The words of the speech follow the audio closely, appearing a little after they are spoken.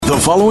The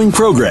following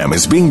program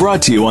is being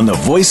brought to you on the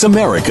Voice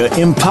America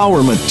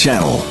Empowerment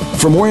Channel.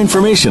 For more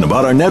information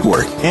about our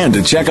network and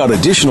to check out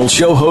additional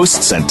show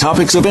hosts and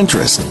topics of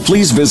interest,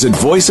 please visit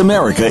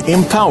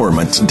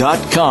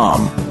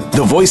voiceamericaempowerment.com.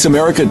 The Voice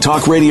America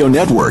Talk Radio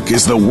Network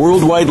is the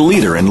worldwide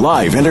leader in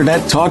live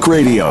Internet talk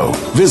radio.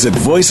 Visit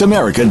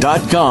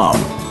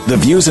voiceamerica.com. The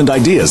views and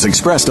ideas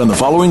expressed on the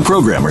following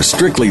program are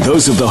strictly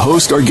those of the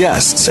host or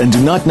guests and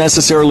do not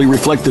necessarily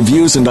reflect the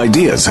views and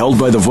ideas held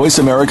by the Voice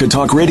America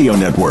Talk Radio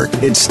Network,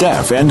 its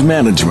staff, and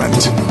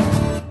management.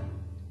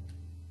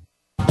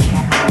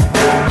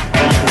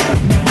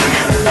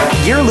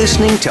 You're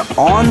listening to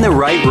On the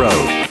Right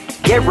Road.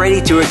 Get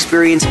ready to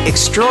experience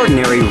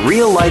extraordinary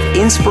real-life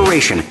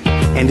inspiration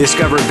and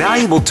discover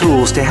valuable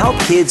tools to help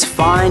kids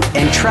find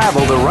and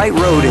travel the right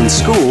road in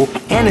school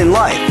and in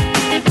life.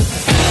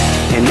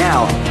 And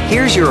now,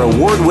 here's your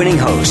award-winning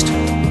host,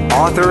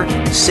 author,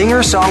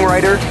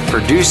 singer-songwriter,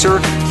 producer,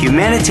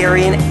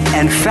 humanitarian,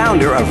 and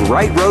founder of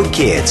Right Road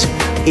Kids.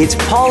 It's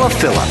Paula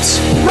Phillips.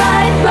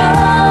 Right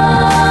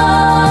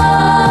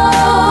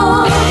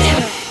Road.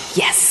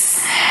 Yes.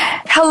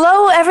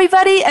 Hello,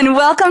 everybody, and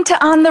welcome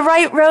to On the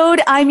Right Road.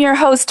 I'm your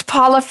host,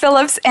 Paula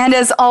Phillips, and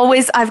as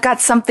always, I've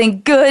got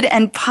something good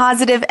and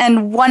positive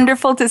and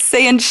wonderful to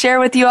say and share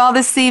with you all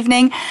this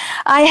evening.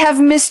 I have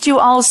missed you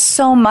all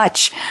so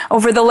much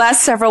over the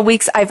last several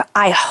weeks.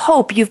 I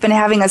hope you've been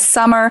having a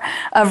summer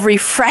of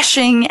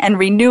refreshing and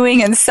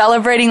renewing and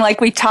celebrating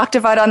like we talked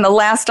about on the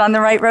last On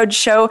the Right Road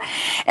show.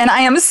 And I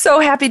am so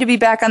happy to be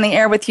back on the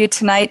air with you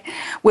tonight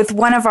with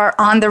one of our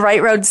On the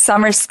Right Road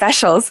summer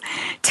specials.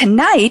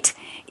 Tonight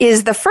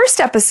is the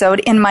first episode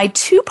in my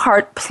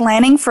two-part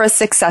Planning for a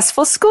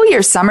Successful School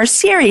Year summer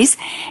series.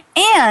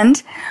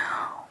 And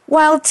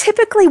while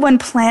typically when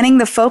planning,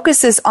 the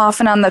focus is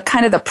often on the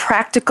kind of the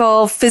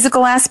practical,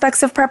 physical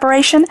aspects of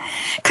preparation,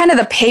 kind of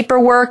the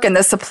paperwork and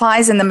the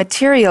supplies and the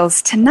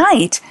materials,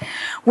 tonight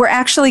we're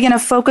actually going to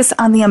focus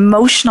on the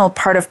emotional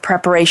part of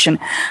preparation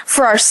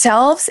for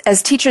ourselves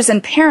as teachers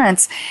and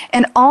parents,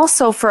 and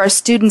also for our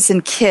students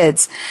and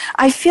kids.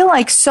 I feel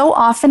like so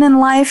often in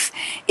life,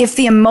 if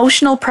the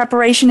emotional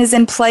preparation is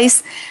in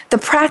place, the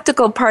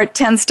practical part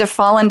tends to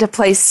fall into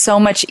place so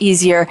much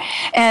easier.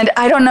 And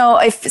I don't know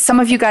if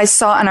some of you guys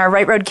saw on our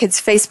Right Road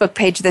Kids Facebook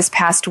page this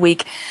past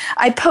week,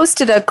 I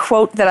posted a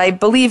quote that I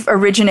believe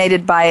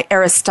originated by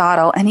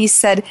Aristotle, and he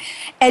said,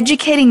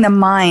 "Educating the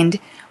mind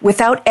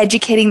without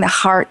educating the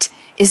heart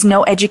is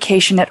no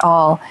education at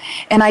all."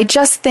 And I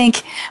just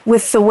think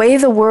with the way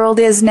the world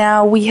is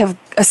now, we have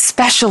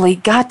especially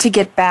got to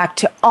get back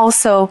to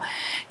also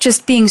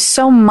just being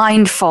so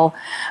mindful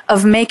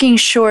of making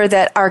sure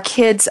that our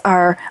kids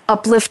are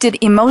uplifted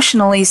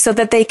emotionally so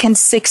that they can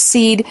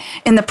succeed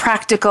in the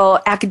practical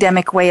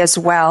academic way as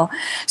well.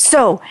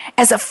 So,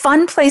 as a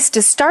fun place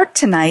to start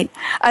tonight,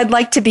 I'd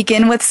like to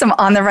begin with some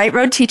On the Right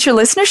Road teacher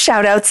listener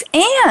shout-outs,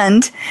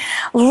 and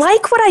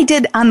like what I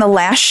did on the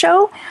last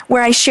show,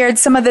 where I shared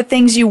some of the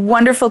things you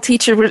wonderful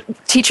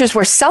teachers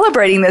were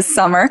celebrating this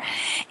summer,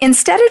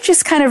 instead of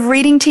just kind of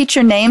reading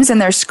teacher names in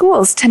their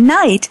schools,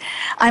 tonight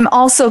I'm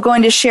also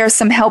going to share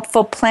some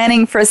helpful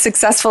planning for a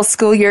successful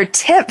school year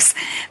tips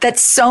that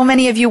so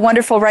many of you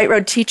wonderful Right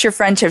Road teacher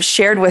friends have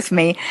shared with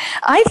me.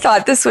 I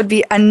thought this would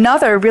be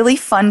another really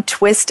fun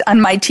twist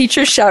on my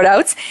teacher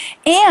shout-outs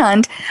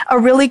and a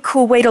really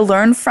cool way to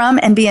learn from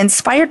and be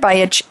inspired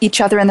by each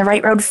other in the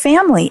Right Road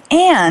family.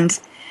 And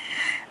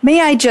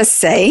may I just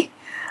say,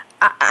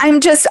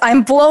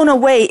 I'm blown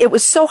away. It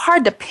was so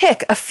hard to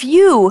pick a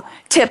few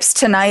tips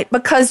tonight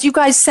because you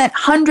guys sent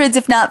hundreds,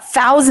 if not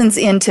thousands,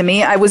 in to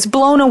me. I was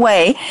blown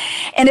away.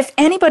 And if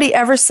anybody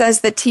ever says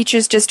that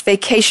teachers just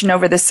vacation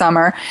over the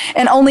summer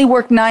and only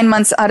work 9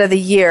 months out of the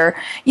year,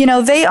 you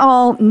know, they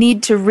all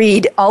need to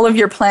read all of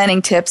your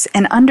planning tips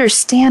and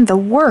understand the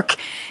work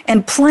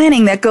and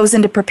planning that goes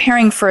into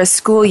preparing for a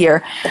school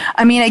year.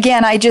 I mean,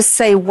 again, I just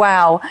say,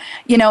 wow.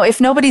 You know, if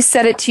nobody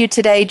said it to you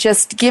today,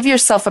 just give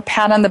yourself a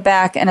pat on the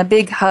back and a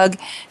big hug.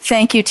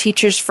 Thank you,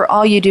 teachers, for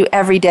all you do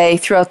every day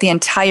throughout the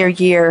entire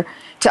year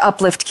to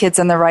uplift kids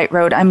on the right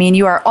road. I mean,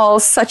 you are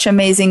all such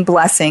amazing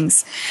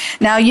blessings.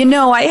 Now, you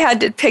know, I had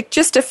to pick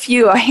just a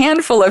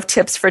handful of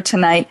tips for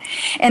tonight.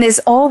 And as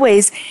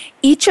always,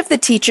 each of the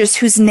teachers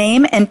whose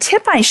name and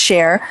tip I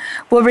share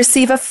will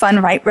receive a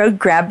fun Right Road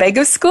grab bag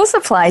of school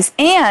supplies.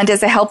 And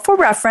as a helpful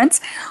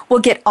reference, we'll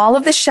get all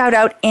of the shout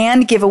out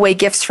and giveaway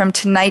gifts from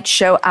tonight's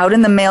show out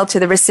in the mail to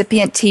the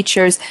recipient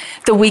teachers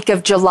the week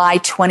of July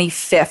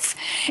 25th.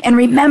 And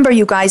remember,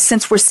 you guys,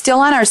 since we're still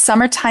on our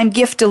summertime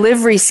gift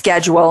delivery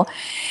schedule,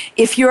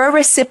 if you're a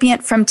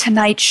recipient from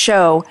tonight's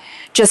show,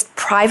 just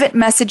private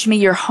message me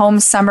your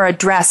home summer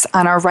address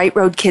on our Right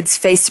Road Kids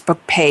Facebook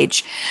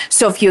page.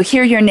 So if you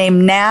hear your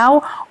name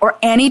now or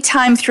any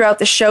time throughout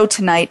the show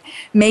tonight,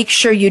 make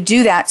sure you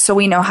do that so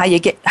we know how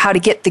to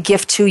get the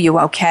gift to you,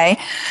 okay?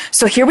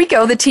 So here we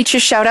go, the teacher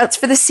shout-outs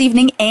for this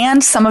evening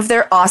and some of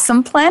their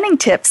awesome planning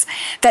tips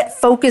that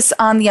focus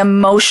on the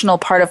emotional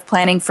part of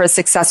planning for a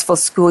successful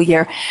school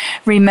year.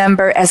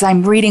 Remember, as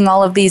I'm reading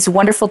all of these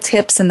wonderful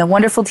tips and the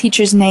wonderful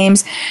teachers' names,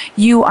 teachers,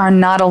 you are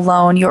not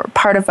alone. You're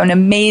part of an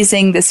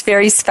amazing, this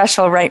very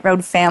special Right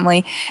Road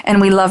family,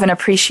 and we love and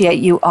appreciate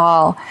you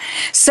all.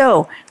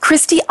 So,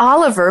 Christy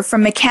Oliver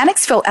from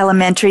Mechanicsville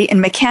Elementary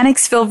in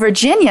Mechanicsville,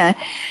 Virginia,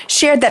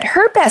 shared that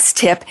her best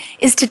tip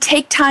is to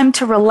take time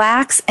to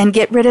relax and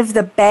get rid of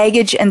the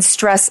baggage and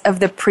stress of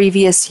the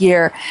previous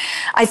year.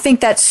 I think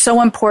that's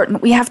so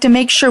important. We have to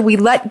make sure we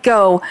let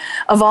go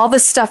of all the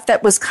stuff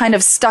that was kind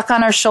of stuck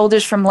on our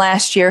shoulders from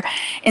last year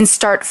and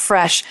start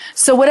fresh.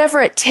 So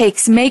whatever it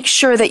takes, make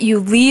sure that you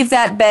leave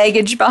that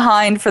baggage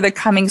behind for the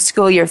coming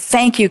school year.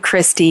 Thank you,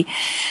 Christy.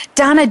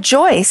 Donna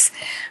Joyce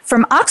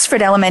from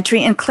Oxford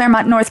Elementary in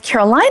Claremont, North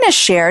Carolina,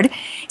 shared,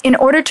 in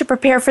order to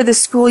prepare for the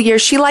school year,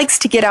 she likes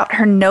to get out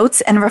her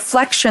notes and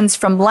reflections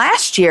from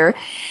last year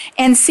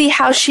and see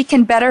how she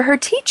can better her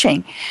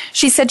teaching.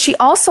 She said she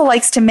also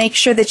likes to make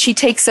sure that she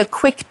takes a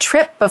quick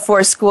trip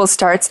before school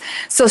starts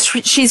so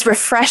she's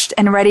refreshed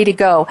and ready to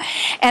go.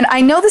 And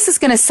I know this is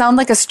going to sound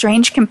like a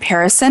strange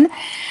comparison,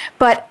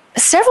 but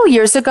several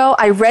years ago,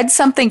 I read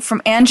something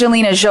from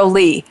Angelina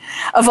Jolie,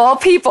 of all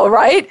people,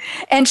 right?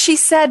 And she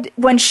said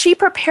when she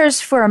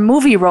prepares for a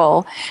movie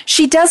role,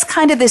 she does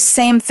kind of the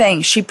same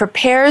thing. She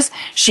prepares,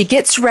 she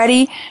gets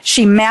ready,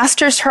 she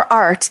masters her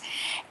art,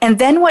 and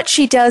then what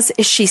she does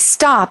is she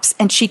stops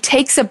and she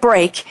takes a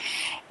break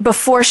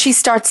before she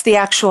starts the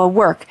actual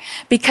work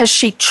because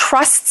she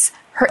trusts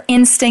her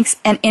instincts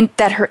and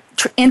that her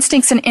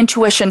instincts and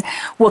intuition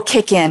will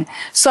kick in.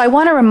 So I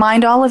want to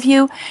remind all of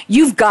you,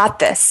 you've got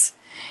this.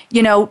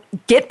 You know,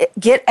 get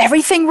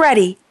everything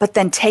ready, but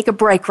then take a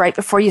break right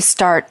before you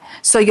start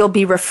so you'll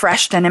be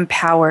refreshed and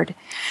empowered.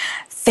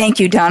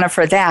 Thank you, Donna,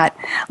 for that.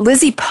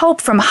 Lizzie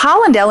Pope from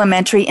Holland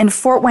Elementary in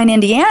Fort Wayne,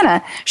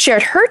 Indiana,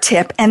 shared her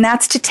tip, and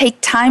that's to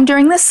take time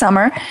during the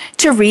summer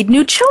to read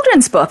new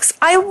children's books.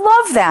 I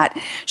love that.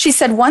 She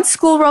said once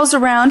school rolls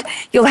around,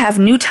 you'll have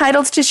new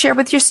titles to share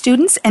with your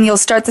students, and you'll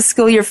start the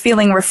school year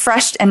feeling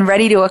refreshed and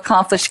ready to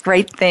accomplish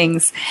great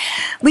things.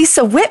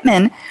 Lisa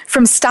Whitman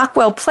from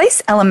Stockwell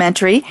Place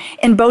Elementary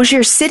in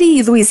Bossier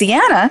City,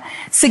 Louisiana,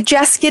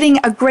 suggests getting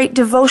a great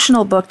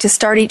devotional book to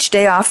start each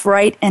day off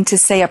right and to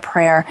say a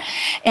prayer.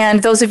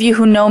 And those of you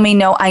who know me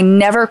know I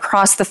never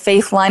cross the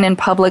faith line in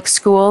public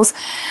schools,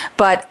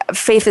 but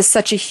faith is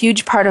such a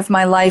huge part of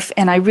my life,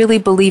 and I really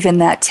believe in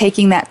that,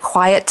 taking that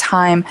quiet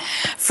time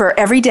for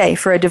every day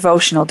for a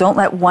devotional. Don't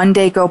let one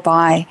day go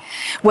by,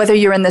 whether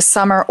you're in the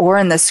summer or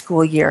in the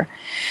school year.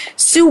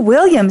 Sue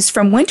Williams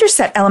from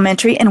Winterset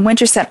Elementary in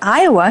Winterset,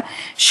 Iowa,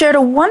 shared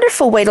a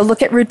wonderful way to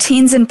look at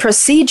routines and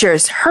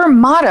procedures. Her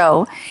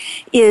motto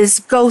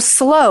is go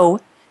slow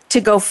to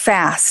go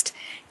fast.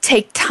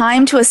 Take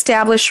time to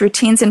establish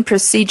routines and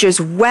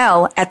procedures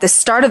well at the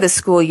start of the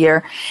school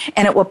year,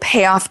 and it will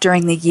pay off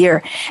during the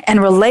year.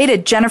 And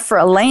related, Jennifer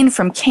Elaine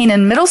from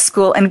Canaan Middle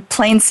School in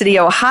Plain City,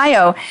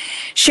 Ohio,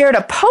 shared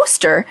a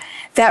poster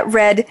that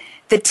read,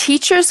 "The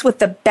teachers with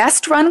the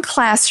best run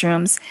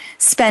classrooms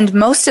spend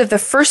most of the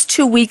first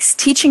 2 weeks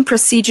teaching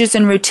procedures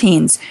and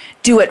routines.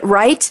 Do it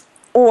right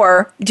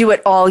or do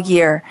it all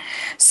year."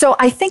 So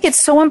I think it's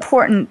so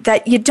important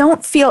that you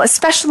don't feel,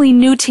 especially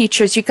new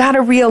teachers, you got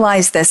to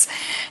realize this.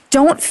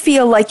 Don't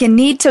feel like you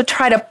need to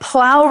try to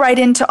plow right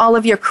into all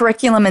of your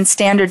curriculum and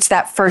standards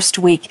that first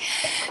week.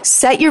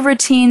 Set your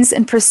routines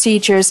and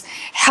procedures,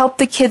 help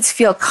the kids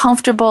feel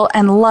comfortable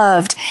and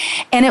loved,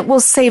 and it will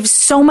save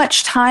so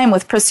much time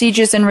with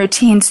procedures and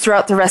routines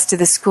throughout the rest of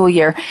the school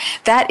year.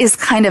 That is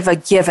kind of a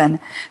given.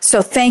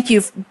 So thank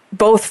you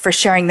both for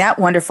sharing that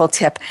wonderful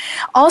tip.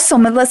 Also,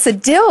 Melissa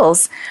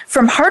Dills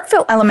from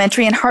Hartville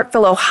Elementary in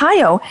Hartville,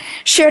 Ohio,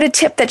 shared a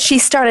tip that she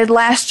started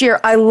last year.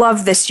 I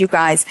love this, you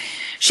guys.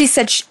 She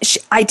said,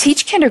 I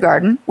teach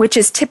kindergarten, which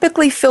is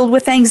typically filled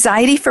with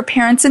anxiety for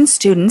parents and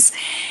students.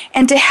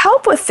 And to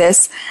help with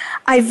this,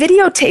 I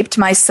videotaped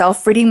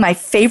myself reading my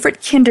favorite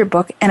kinder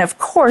book and, of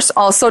course,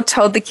 also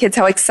told the kids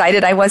how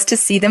excited I was to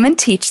see them and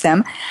teach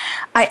them.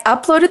 I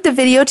uploaded the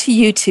video to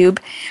YouTube.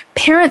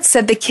 Parents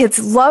said the kids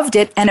loved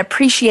it and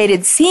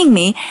appreciated seeing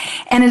me,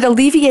 and it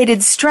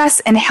alleviated stress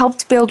and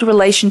helped build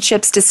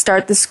relationships to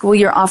start the school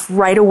year off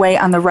right away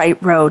on the right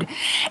road.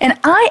 And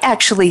I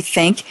actually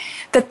think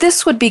that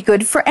this would be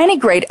good for any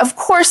grade. Of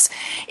course,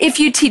 if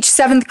you teach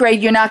 7th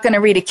grade, you're not going to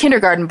read a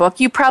kindergarten book.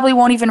 You probably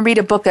won't even read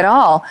a book at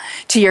all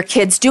to your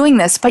kids doing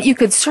this, but you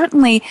could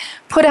certainly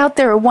put out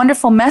there a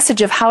wonderful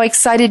message of how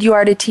excited you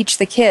are to teach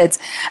the kids,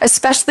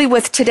 especially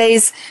with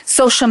today's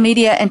social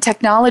media and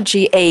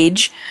technology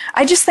age.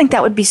 I just think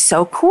that would be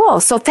so cool.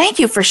 So thank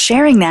you for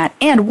sharing that.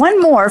 And one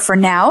more for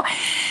now.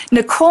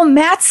 Nicole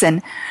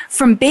Matson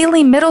from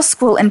Bailey Middle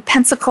School in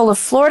Pensacola,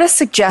 Florida,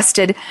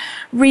 suggested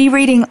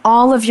rereading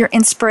all of your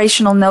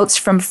inspirational notes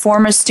from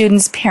former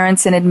students,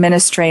 parents, and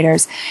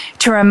administrators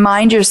to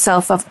remind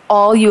yourself of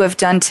all you have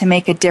done to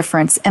make a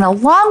difference. And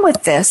along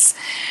with this,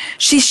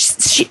 she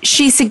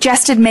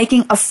suggested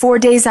making a 4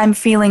 days I'm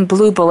feeling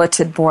blue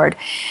bulletin board.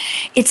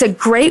 It's a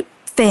great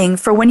thing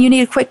for when you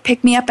need a quick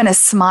pick-me-up and a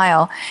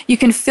smile. You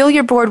can fill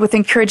your board with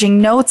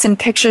encouraging notes and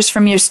pictures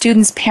from your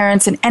students,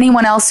 parents, and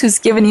anyone else who's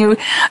given you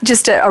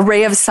just a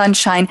ray of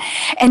sunshine.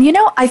 And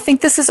I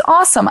think this is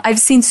awesome. I've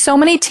seen so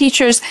many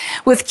teachers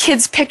with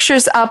kids'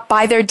 pictures up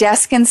by their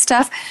desk and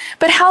stuff,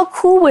 but how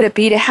cool would it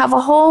be to have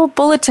a whole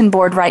bulletin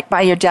board right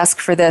by your desk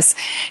for this,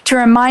 to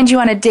remind you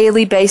on a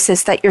daily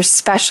basis that you're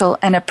special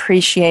and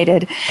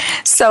appreciated.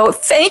 So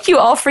thank you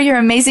all for your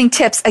amazing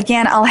tips.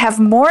 Again, I'll have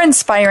more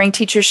inspiring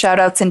teacher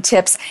shout-outs and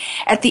tips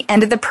at the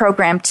end of the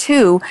program,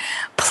 too.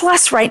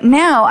 Plus, right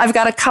now, I've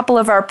got a couple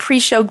of our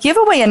pre-show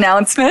giveaway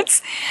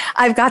announcements.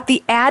 I've got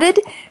the added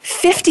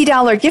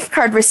 $50 gift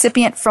card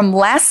recipient from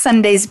last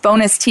Sunday's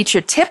bonus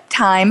teacher tip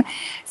time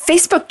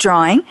Facebook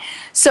drawing.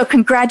 So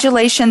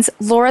congratulations,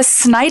 Laura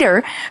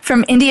Snyder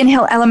from Indian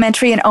Hill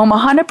Elementary in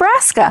Omaha,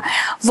 Nebraska.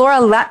 Laura,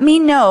 let me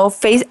know,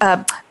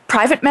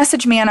 private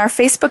message me on our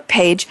Facebook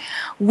page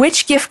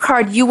which gift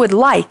card you would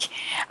like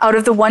out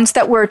of the ones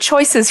that were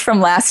choices from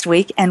last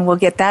week, and we'll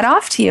get that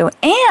off to you.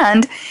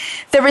 And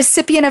the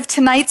recipient of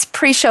tonight's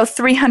pre-show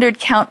 300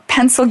 count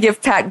pencil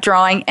gift pack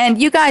drawing,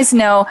 and you guys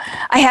know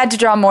I had to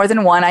draw more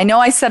than one. I know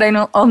I said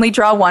I only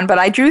draw one, but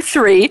I drew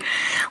three.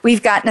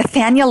 We've got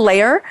Nathaniel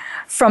Layer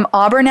from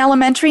Auburn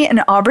Elementary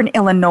in Auburn,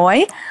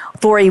 Illinois,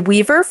 Lori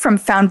Weaver from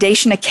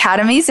Foundation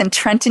Academies in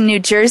Trenton, New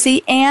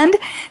Jersey, and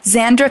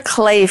Xandra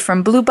Clay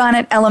from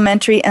Bluebonnet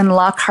Elementary in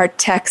Lockhart,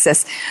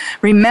 Texas.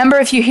 Remember,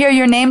 if you hear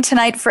your name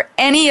tonight for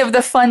any of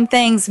the fun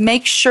things,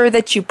 make sure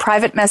that you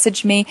private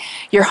message me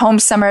your home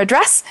summer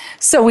address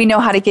so we know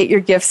how to get your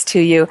gifts to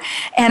you.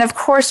 And of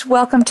course,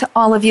 welcome to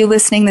all of you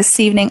listening this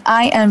evening.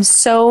 I am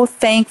so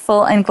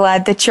thankful and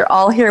glad that you're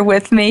all here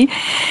with me.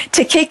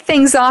 To kick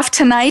things off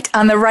tonight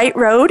on the right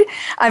road,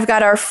 I've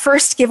got our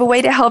first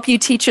giveaway to help you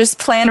teachers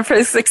plan for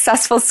a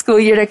successful school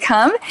year to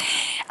come.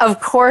 Of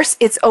course,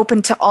 it's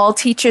open to all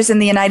teachers in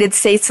the United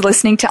States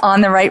listening to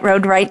On the Right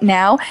Road right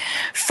now.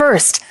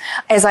 First,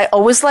 as I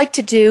always like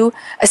to do,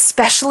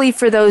 especially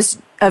for those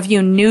of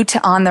you new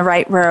to On the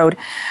Right Road,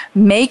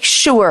 make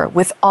sure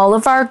with all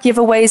of our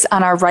giveaways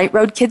on our Right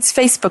Road Kids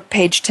Facebook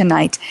page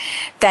tonight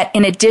that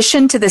in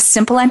addition to the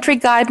simple entry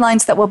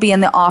guidelines that will be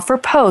in the offer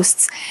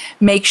posts,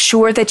 make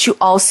sure that you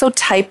also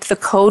type the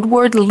code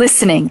word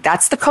listening,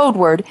 that's the code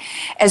word,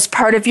 as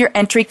part of your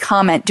entry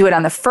comment. Do it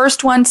on the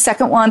first one,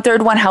 second one,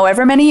 third one,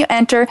 however many you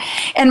enter.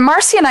 And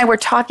Marcy and I were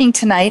talking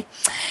tonight,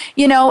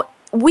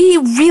 we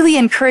really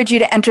encourage you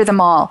to enter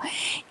them all.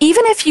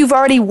 Even if you've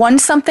already won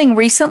something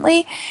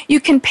recently, you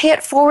can pay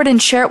it forward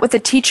and share it with a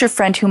teacher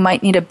friend who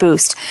might need a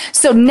boost.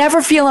 So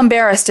never feel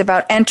embarrassed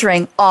about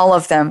entering all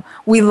of them.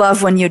 We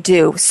love when you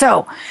do.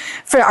 So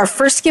for our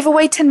first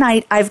giveaway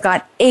tonight, I've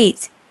got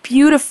 8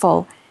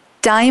 beautiful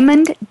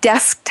diamond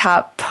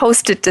desktop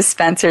Post-it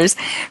dispensers,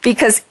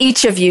 because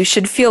each of you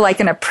should feel like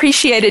an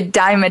appreciated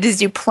diamond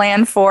as you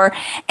plan for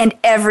and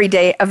every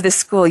day of the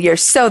school year.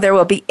 So there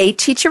will be 8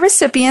 teacher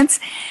recipients,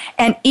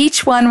 and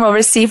each one will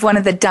receive one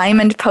of the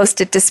diamond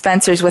Post-it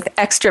dispensers with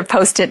extra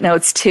Post-it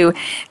notes too.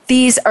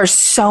 These are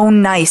so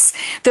nice.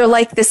 They're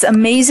like this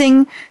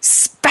amazing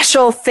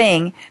special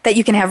thing that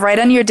you can have right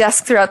on your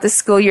desk throughout the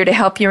school year to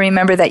help you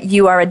remember that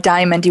you are a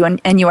diamond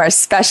and you are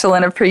special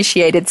and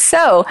appreciated.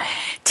 So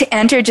to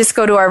enter, just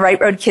go to our Right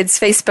Road Kids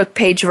Facebook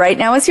page right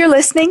now as you're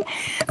listening.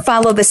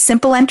 Follow the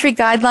simple entry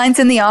guidelines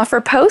in the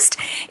offer post.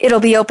 It'll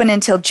be open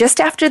until just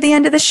after the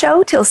end of the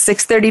show, till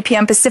 6:30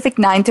 p.m. Pacific,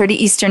 9:30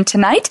 Eastern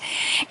tonight.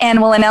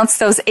 And we'll announce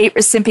those 8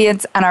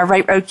 recipients on our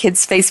Right Road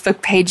Kids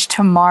Facebook page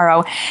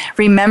tomorrow.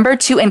 Remember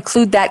to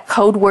include that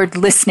code word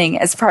listening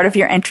as part of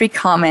your entry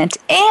comment.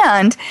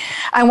 And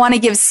I want to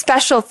give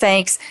special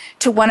thanks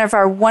to one of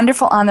our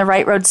wonderful On the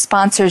Right Road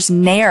sponsors,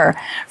 Nair,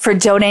 for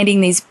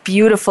donating these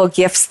beautiful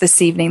gifts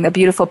this evening, the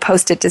beautiful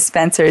Post-it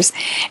dispensers.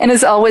 And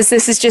as always,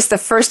 this is just the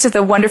first of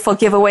the wonderful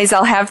giveaways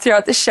I'll have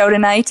throughout the show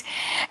tonight.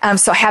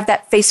 So have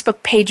that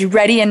Facebook page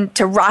ready and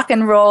to rock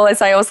and roll,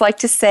 as I always like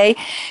to say.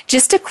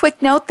 Just a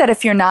quick note that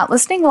if you're not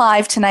listening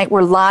live tonight,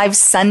 we're live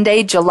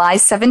Sunday, July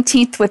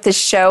 17th with this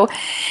show.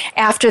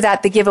 After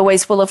that, the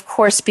giveaways will, of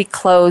course, be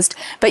closed.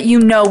 But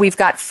we've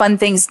got fun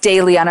things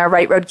daily on our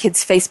Right Road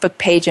Kids Facebook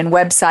page and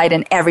website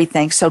and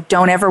everything. So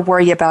don't ever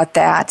worry about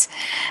that.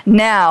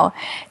 Now,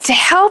 to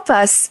help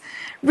us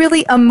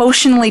really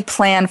emotionally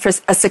plan for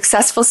a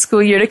successful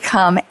school year to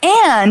come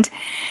and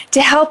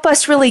to help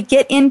us really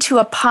get into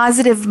a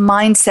positive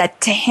mindset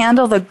to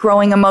handle the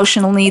growing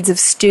emotional needs of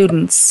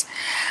students,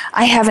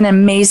 I have an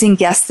amazing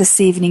guest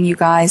this evening, you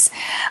guys.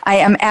 I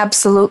am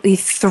absolutely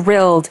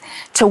thrilled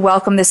to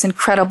welcome this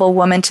incredible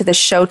woman to the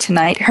show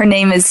tonight. Her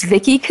name is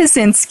Vicki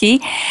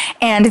Kaczynski,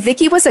 and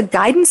Vicki was a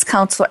guidance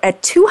counselor at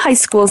 2 high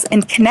schools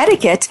in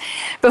Connecticut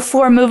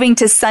before moving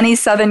to sunny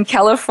Southern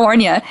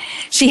California.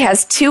 She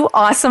has 2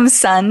 awesome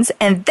sons,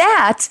 and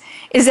that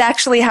is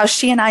actually how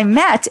she and I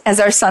met as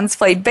our sons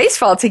played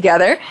baseball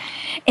together.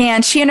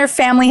 And she and her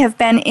family have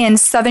been in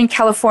Southern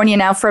California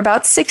now for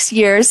about 6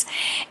 years.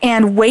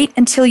 And wait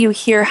until you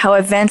hear how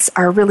events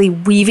are really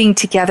weaving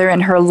together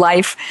in her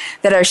life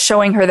that are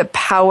showing her the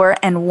power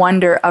and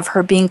wonder of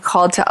her being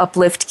called to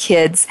uplift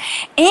kids,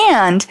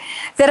 and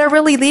that are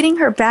really leading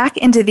her back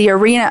into the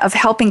arena of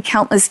helping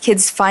countless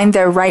kids find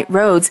their right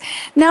roads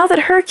now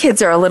that her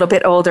kids are a little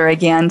bit older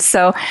again.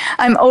 So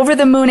I'm over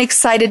the moon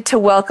excited to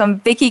welcome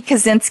Vicki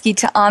Kaczynski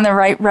to On the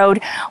Right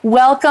Road.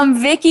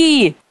 Welcome,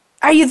 Vicki.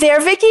 Are you there,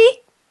 Vicki?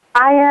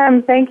 I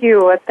am. Thank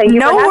you. Thank you.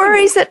 No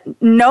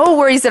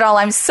worries at all.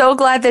 I'm so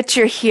glad that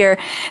you're here.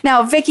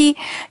 Now, Vicki,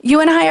 you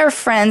and I are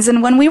friends,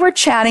 and when we were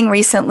chatting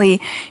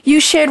recently, you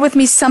shared with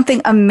me something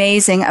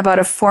amazing about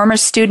a former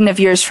student of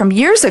yours from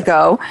years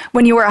ago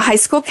when you were a high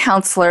school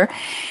counselor.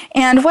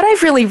 And what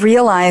I've really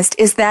realized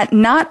is that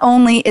not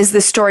only is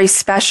the story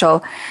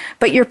special,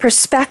 but your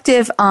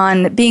perspective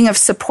on being of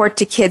support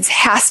to kids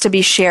has to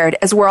be shared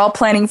as we're all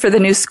planning for the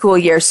new school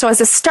year. So as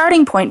a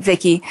starting point,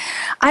 Vicki,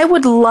 I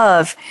would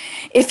love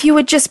if you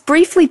would just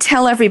briefly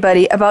tell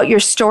everybody about your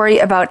story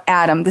about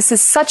Adam. This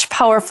is such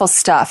powerful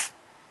stuff.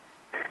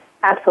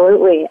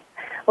 Absolutely.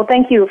 Well,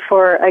 thank you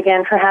for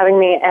having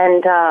me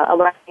and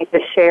allowing me to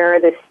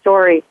share this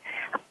story.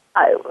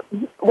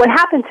 What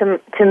happened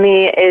to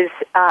me is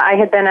I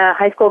had been a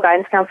high school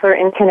guidance counselor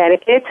in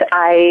Connecticut.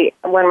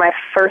 When my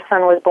first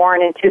son was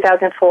born in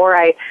 2004,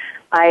 I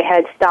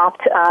had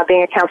stopped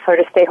being a counselor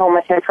to stay home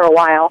with him for a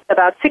while.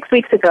 About 6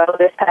 weeks ago,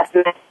 this past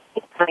May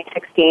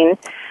 2016,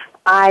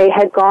 I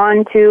had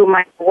gone to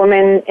my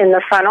woman in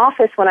the front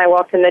office when I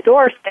walked in the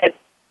door, said,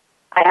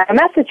 "I have a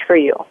message for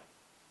you."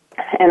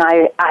 And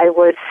I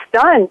was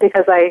stunned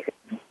because I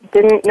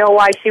didn't know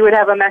why she would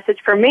have a message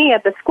for me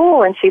at the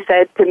school. And she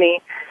said to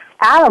me,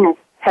 "Adam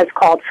has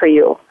called for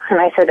you."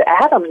 And I said,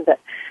 "Adam?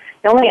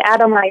 The only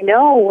Adam I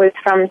know was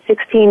from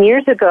 16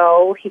 years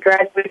ago. He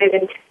graduated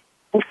in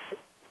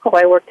school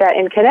I worked at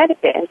in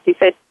Connecticut." And she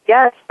said,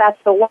 "Yes,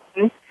 that's the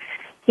one.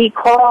 He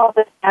called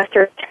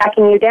after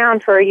tracking you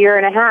down for a year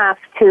and a half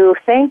to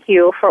thank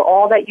you for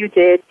all that you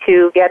did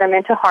to get him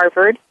into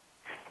Harvard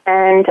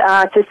and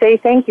to say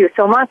thank you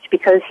so much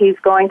because he's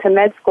going to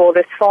med school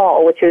this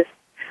fall, which is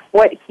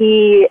what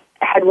he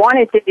had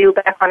wanted to do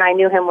back when I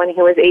knew him when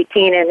he was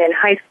 18 and in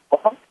high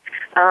school.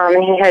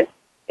 And he had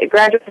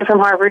graduated from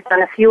Harvard,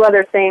 done a few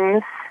other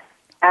things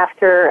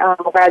after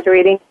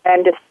graduating,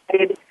 and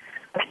decided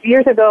a few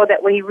years ago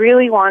that what he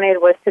really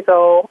wanted was to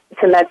go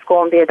to med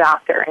school and be a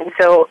doctor. And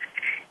so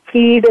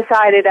he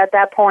decided at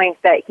that point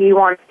that he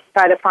wanted to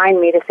try to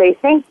find me to say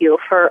thank you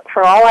for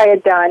all I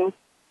had done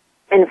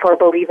and for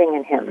believing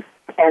in him.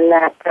 And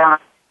that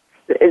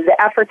the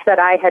efforts that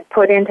I had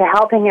put into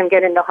helping him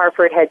get into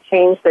Harvard had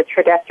changed the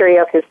trajectory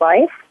of his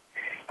life.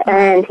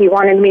 And he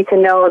wanted me to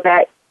know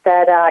that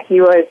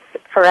he was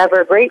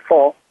forever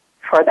grateful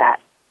for that.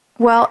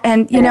 Well,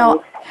 and you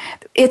know,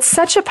 it's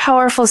such a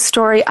powerful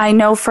story, I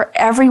know, for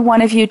every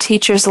one of you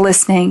teachers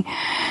listening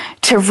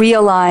to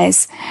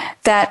realize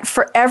that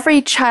for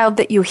every child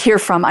that you hear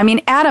from, I mean,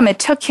 Adam, it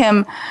took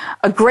him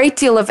a great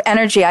deal of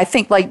energy, I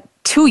think like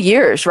 2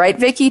 years, right,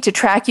 Vicki, to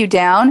track you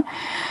down?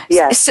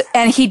 Yes.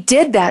 And he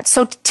did that.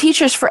 So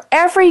teachers, for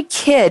every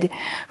kid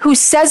who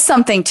says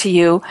something to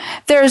you,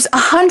 there's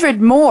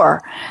 100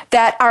 more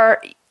that are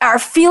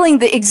feeling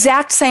the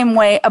exact same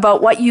way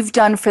about what you've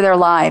done for their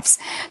lives.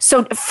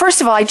 So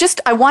first of all,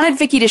 I wanted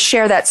Vicki to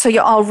share that so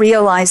you all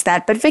realize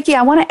that. But Vicki,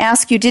 I want to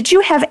ask you, did you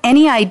have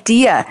any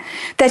idea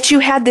that you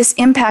had this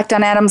impact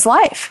on Adam's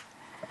life?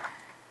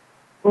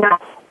 No.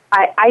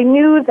 I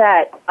knew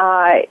that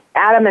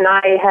Adam and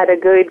I had a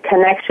good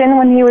connection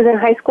when he was in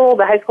high school.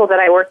 The high school that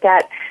I worked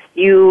at,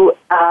 you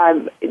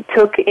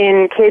took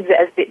in kids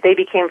as they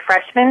became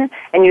freshmen,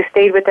 and you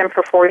stayed with them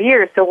for 4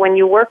 years. So when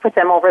you work with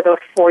them over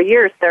those 4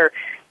 years,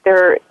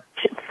 they're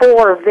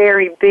 4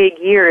 very big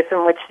years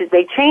in which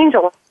they change a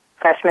lot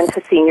freshman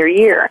to senior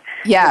year.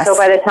 Yes. So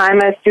by the time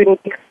a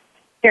student becomes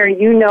senior,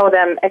 you know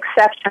them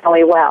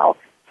exceptionally well.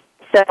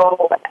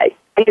 So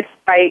it's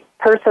my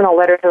personal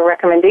letters of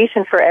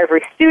recommendation for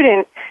every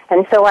student,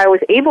 and so I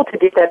was able to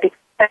do that because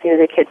I knew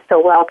the kids so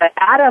well. But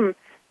Adam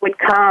would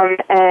come,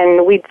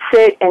 and we'd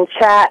sit and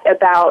chat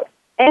about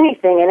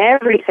anything and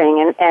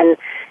everything, and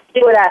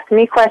he would ask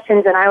me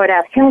questions, and I would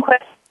ask him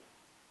questions,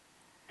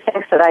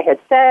 things that I had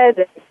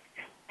said.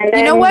 And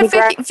you know what,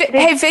 Vicki?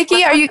 Hey,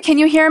 Vicki, can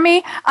you hear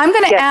me? I'm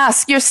going to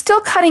ask. You're still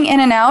cutting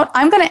in and out.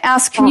 I'm going to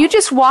ask, can you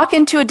just walk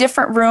into a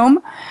different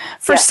room?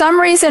 For some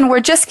reason, we're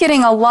just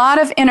getting a lot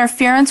of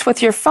interference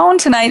with your phone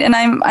tonight, and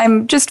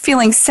I'm just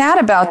feeling sad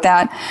about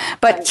that.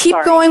 But keep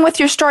going with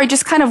your story.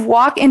 Just kind of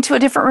walk into a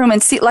different room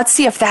and let's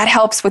see if that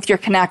helps with your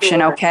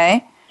connection,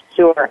 okay?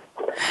 Sure.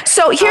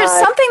 So here's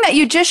something that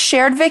you just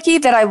shared, Vicki,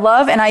 that I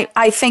love, and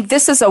I think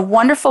this is a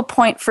wonderful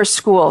point for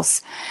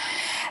schools,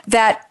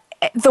 that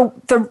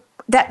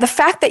the that the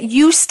fact that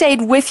you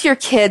stayed with your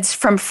kids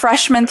from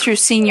freshman through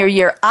senior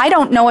year, I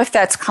don't know if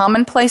that's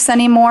commonplace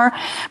anymore,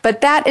 but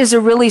that is a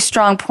really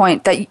strong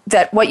point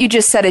that what you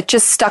just said, it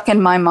just stuck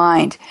in my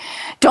mind.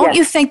 Don't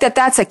you think that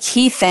that's a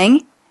key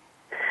thing?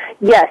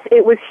 Yes,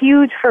 it was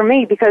huge for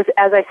me because,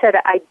 as I said,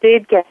 I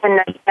did get to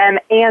know them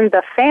and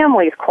the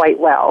families quite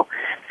well,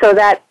 so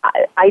that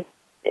I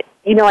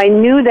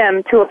knew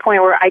them to a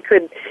point where I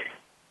could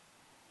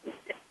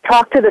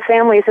talk to the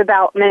families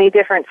about many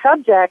different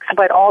subjects,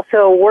 but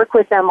also work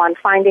with them on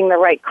finding the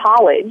right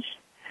college.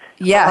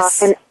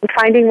 Yes. And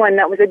finding one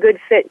that was a good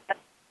fit,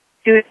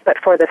 but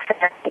for the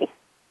family.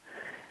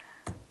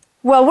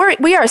 Well,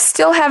 we are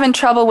still having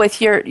trouble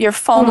with your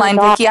phone line,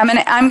 Vicki.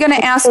 I'm gonna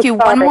ask you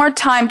one more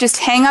time. Just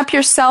hang up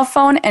your cell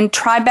phone and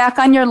try back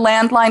on your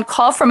landline.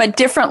 Call from a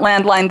different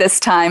landline this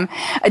time,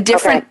 a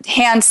different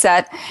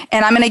handset.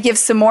 And I'm gonna give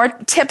some more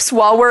tips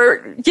while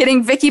we're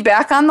getting Vicki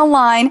back on the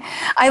line.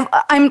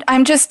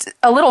 I'm just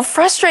a little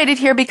frustrated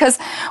here because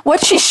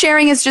what she's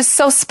sharing is just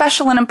so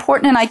special and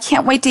important, and I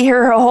can't wait to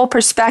hear her whole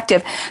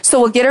perspective. So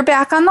we'll get her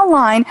back on the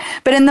line.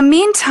 But in the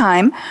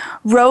meantime,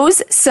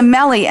 Rose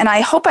Cimelli, and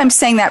I hope I'm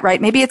saying that right,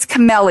 maybe it's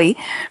Camelli,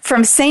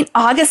 from St.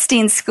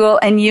 Augustine School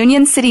in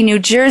Union City, New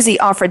Jersey,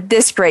 offered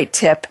this great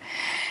tip.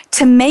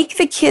 To make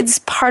the kids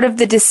part of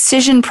the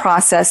decision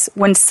process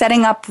when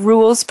setting up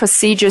rules,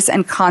 procedures,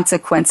 and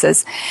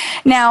consequences.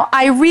 Now,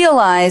 I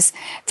realize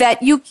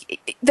that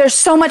there's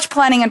so much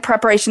planning and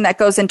preparation that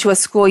goes into a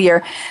school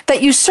year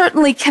that you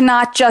certainly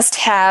cannot just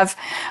have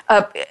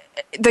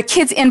the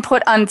kids'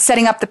 input on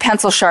setting up the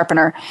pencil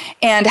sharpener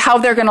and how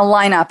they're going to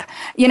line up.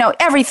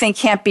 Everything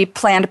can't be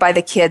planned by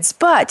the kids,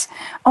 but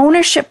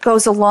ownership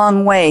goes a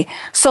long way.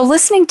 So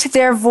listening to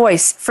their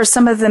voice for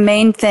some of the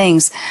main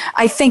things,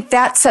 I think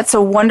that sets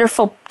a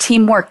wonderful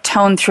teamwork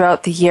tone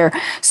throughout the year.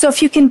 So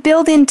if you can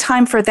build in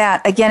time for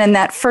that, again, in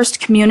that first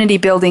community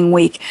building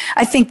week,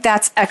 I think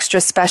that's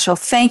extra special.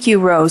 Thank you,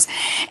 Rose.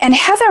 And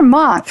Heather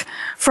Mock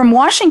from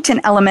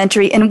Washington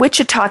Elementary in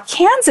Wichita,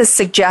 Kansas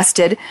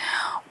suggested,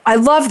 I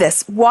love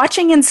this,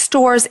 watching in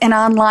stores and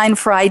online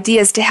for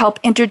ideas to help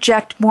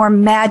interject more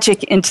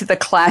magic into the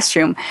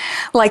classroom,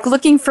 like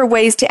looking for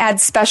ways to add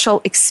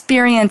special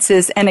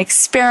experiences and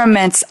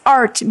experiments,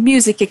 art,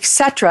 music,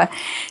 etc.,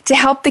 to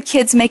help the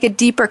kids make a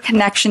deeper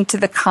connection to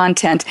the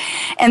content.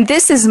 And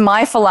this is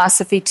my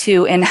philosophy,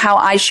 too, in how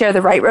I share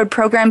the Right Road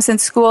programs in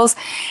schools,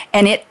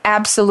 and it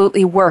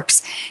absolutely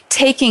works.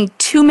 Taking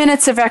 2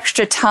 minutes of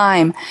extra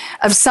time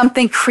of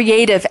something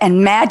creative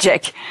and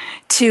magic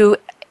to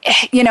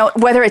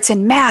whether it's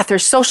in math or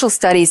social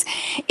studies,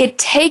 it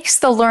takes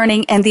the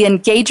learning and the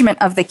engagement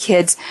of the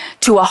kids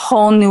to a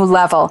whole new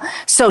level.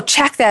 So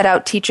check that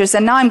out, teachers.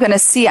 And now I'm going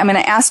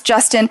to ask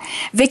Justin.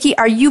 Vicki,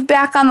 are you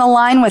back on the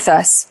line with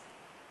us?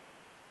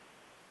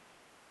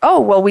 Oh,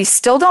 well, we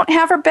still don't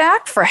have her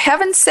back. For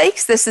heaven's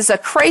sakes, this is a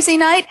crazy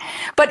night.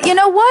 But you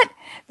know what?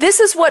 This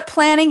is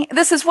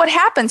what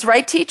happens,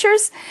 right,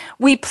 teachers?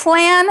 We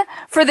plan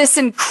for this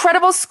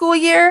incredible school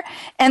year,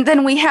 and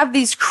then we have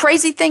these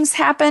crazy things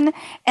happen,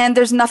 and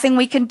there's nothing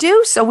we can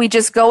do, so we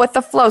just go with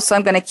the flow. So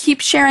I'm going to keep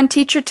sharing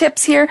teacher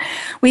tips here.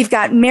 We've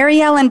got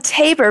Mary Ellen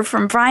Tabor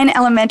from Bryan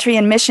Elementary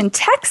in Mission,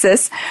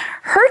 Texas.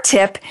 Her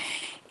tip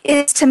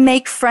is to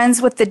make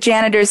friends with the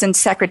janitors and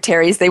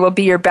secretaries. They will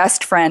be your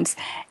best friends.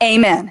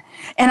 Amen.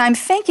 And I'm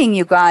thinking,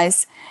 you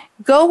guys,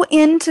 go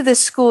into the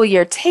school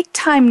year, take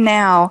time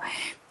now,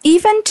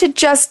 even to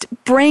just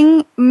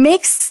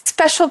make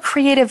special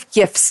creative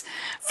gifts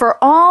for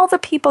all the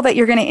people that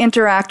you're going to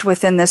interact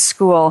with in this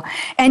school.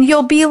 And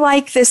you'll be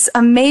like this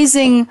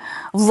amazing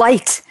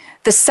light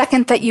the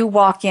second that you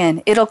walk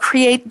in. It'll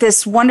create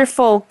this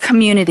wonderful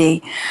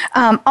community.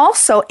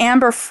 Also,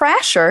 Amber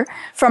Frasher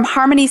from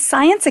Harmony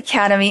Science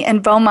Academy in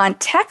Beaumont,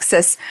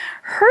 Texas,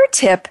 her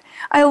tip,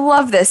 I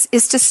love this,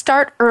 is to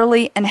start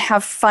early and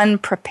have fun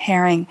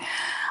preparing.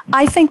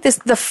 I think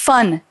the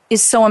fun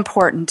is so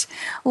important.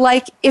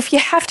 Like, if you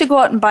have to go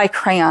out and buy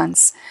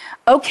crayons,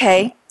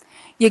 okay,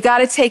 you got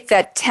to take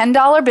that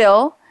 $10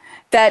 bill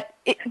that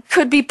it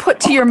could be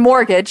put to your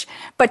mortgage,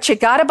 but you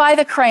got to buy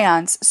the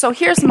crayons. So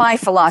here's my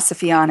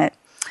philosophy on it.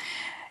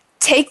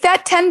 Take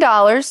that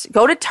 $10,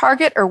 go to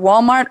Target or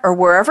Walmart or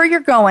wherever you're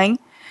going,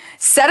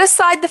 set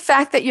aside the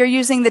fact that you're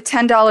using the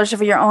 $10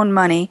 of your own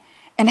money,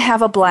 and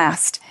have a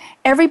blast.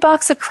 Every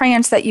box of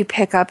crayons that you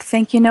pick up,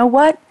 think, you know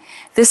what?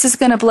 This is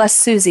going to bless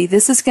Susie.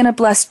 This is going to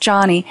bless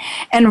Johnny.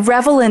 And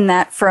revel in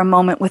that for a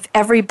moment with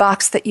every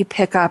box that you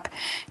pick up.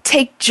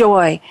 Take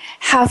joy.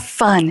 Have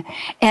fun.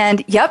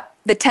 And yep,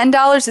 the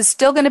 $10 is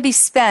still going to be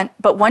spent.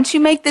 But once you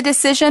make the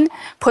decision,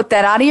 put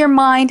that out of your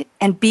mind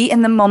and be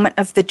in the moment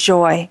of the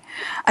joy.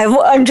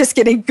 I'm just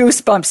getting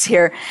goosebumps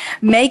here.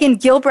 Megan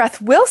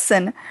Gilbreth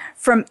Wilson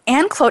from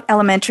Anclote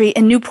Elementary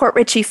in Newport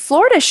Richey,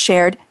 Florida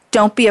shared,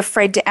 Don't be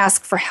afraid to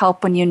ask for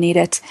help when you need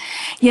it.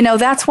 You know,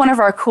 that's one of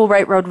our Cool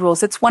Right Road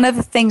rules. It's one of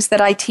the things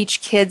that I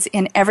teach kids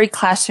in every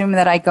classroom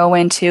that I go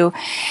into.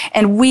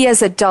 And we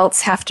as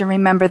adults have to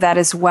remember that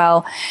as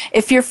well.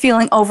 If you're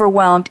feeling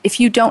overwhelmed, if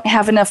you don't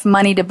have enough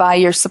money to buy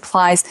your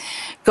supplies,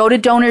 go to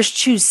Donors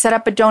Choose, set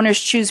up a Donors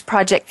Choose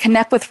project,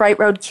 connect with Right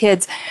Road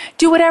Kids,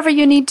 do whatever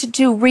you need to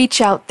do, reach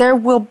out. There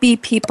will be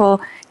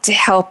people to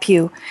help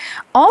you.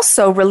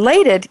 Also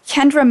related,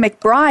 Kendra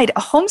McBride,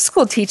 a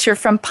homeschool teacher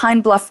from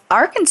Pine Bluff,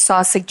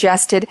 Arkansas,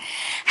 suggested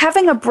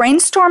having a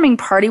brainstorming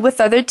party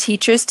with other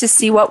teachers to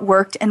see what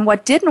worked and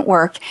what didn't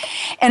work,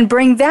 and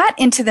bring that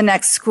into the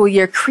next school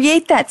year.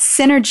 Create that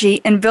synergy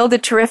and build a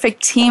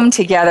terrific team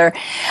together.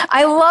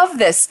 I love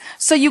this.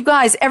 So you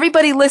guys,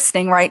 everybody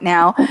listening right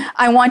now,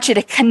 I want you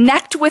to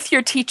connect with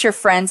your teacher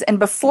friends, and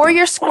before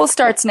your school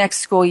starts next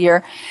school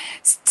year,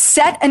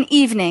 set an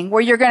evening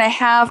where you're going to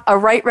have a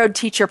Right Road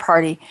teacher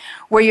party,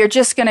 where you're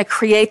just going to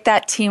create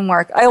that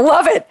teamwork. I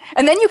love it.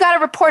 And then you got to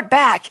report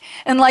back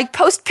and like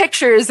post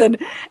pictures and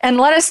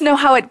let us know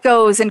how it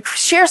goes and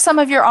share some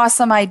of your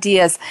awesome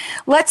ideas.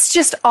 Let's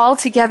just all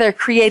together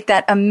create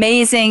that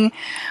amazing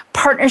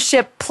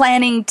partnership,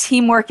 planning,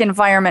 teamwork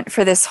environment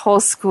for this whole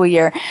school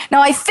year.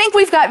 Now, I think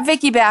we've got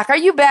Vicki back. Are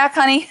you back,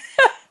 honey?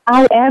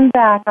 I am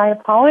back. I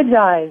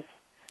apologize.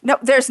 No,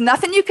 there's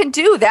nothing you can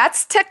do.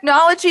 That's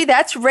technology.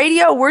 That's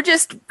radio. We're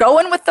just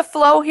going with the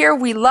flow here.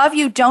 We love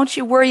you. Don't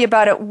you worry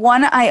about it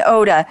one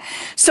iota.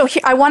 So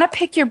I want to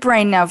pick your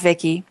brain now,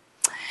 Vicki.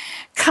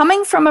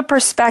 Coming from a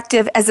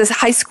perspective as a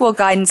high school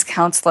guidance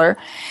counselor,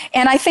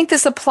 and I think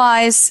this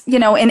applies, you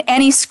know, in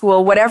any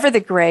school, whatever the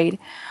grade,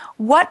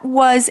 what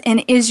was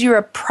and is your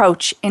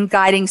approach in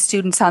guiding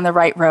students on the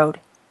right road?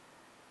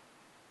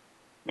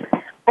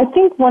 I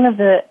think one of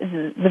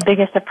the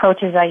biggest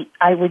approaches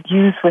I would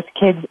use with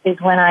kids is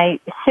when I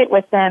sit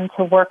with them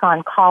to work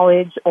on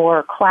college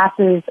or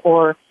classes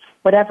or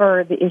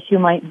whatever the issue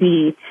might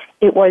be,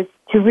 it was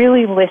to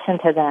really listen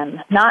to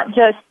them, not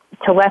just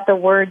to let the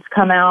words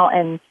come out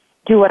and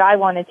do what I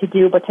wanted to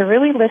do, but to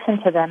really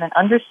listen to them and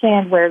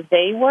understand where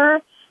they were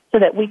so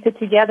that we could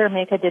together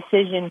make a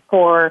decision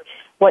for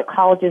what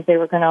colleges they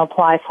were going to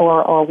apply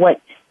for or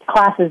what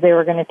classes they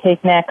were going to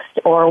take next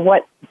or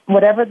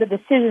whatever the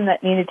decision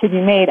that needed to be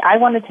made. I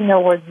wanted to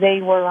know where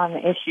they were on the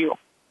issue.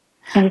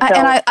 And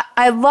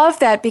I love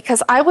that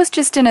because I was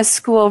just in a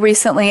school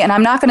recently, and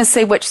I'm not going to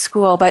say which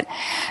school, but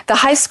the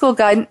high school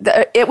guide,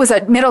 it was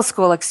a middle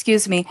school,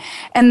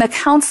 and the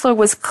counselor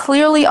was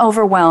clearly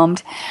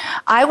overwhelmed.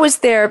 I was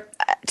there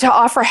to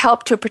offer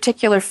help to a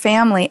particular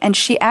family, and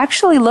she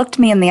actually looked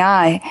me in the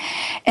eye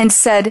and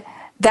said,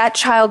 that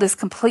child is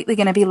completely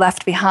going to be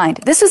left behind.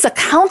 This is a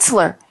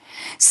counselor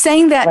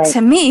saying that right.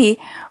 to me,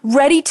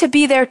 ready to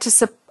be there to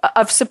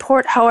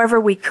support however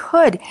we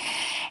could.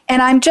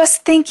 And I'm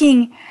just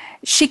thinking,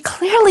 she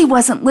clearly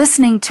wasn't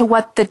listening to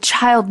what the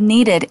child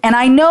needed. And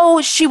I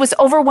know she was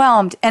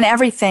overwhelmed and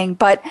everything,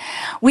 but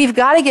we've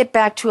got to get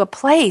back to a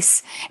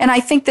place. And I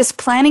think this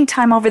planning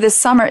time over this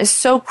summer is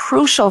so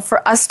crucial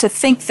for us to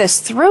think this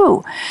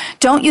through.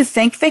 Don't you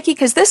think, Vicki?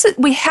 Because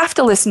we have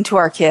to listen to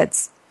our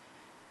kids.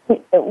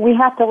 We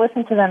have to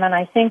listen to them, and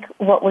I think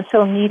what was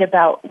so neat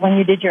about when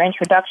you did your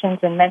introductions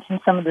and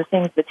mentioned some of the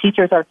things the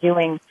teachers are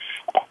doing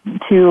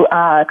to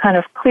kind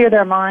of clear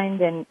their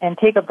mind and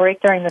take a break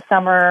during the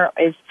summer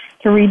is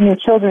to read new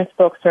children's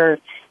books or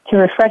to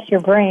refresh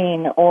your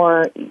brain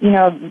or, you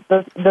know,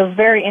 those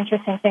very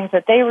interesting things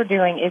that they were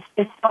doing is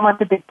so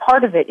much a big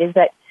part of it is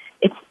that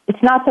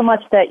it's not so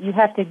much that you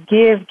have to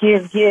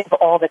give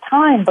all the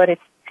time, but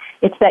it's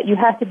that you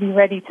have to be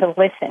ready to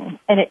listen,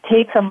 and it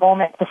takes a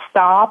moment to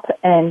stop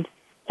and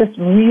just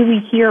really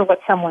hear what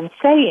someone's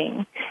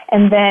saying,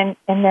 and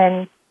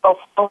then go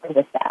forward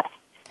with that.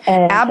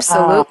 And,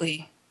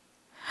 absolutely.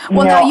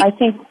 Well, now I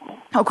think.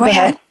 Oh, go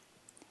ahead.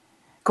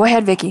 Go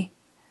ahead, Vicki.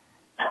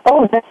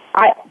 Oh,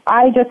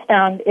 I just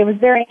found it was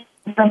very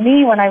for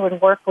me when I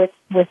would work with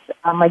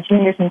my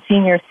juniors and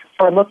seniors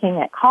for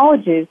looking at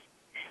colleges.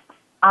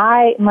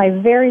 My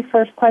very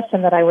first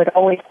question that I would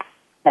always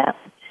ask them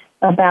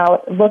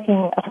about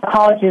looking at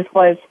colleges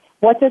was,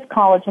 what does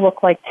college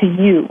look like to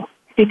you?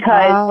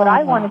 Because what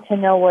I wanted to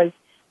know was,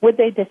 would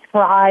they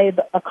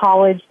describe a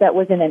college that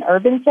was in an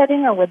urban setting,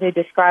 or would they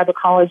describe a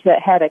college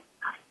that had a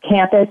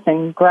campus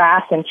and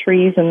grass and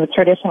trees and the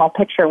traditional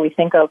picture we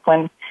think of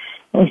when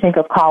we think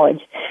of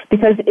college?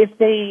 Because if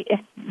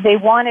they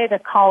wanted a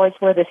college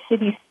where the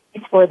city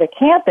streets were the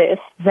campus,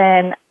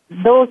 then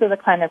those are the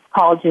kind of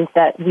colleges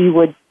that we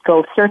would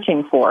go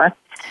searching for.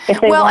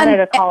 If they wanted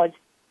a college...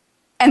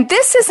 And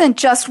this isn't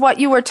just what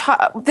you were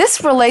taught.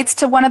 This relates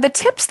to one of the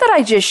tips that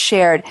I just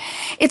shared.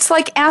 It's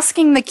like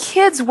asking the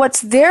kids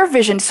what's their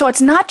vision. So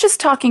it's not just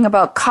talking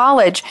about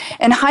college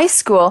and high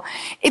school.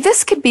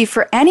 This could be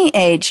for any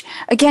age.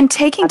 Again,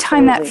 taking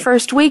time that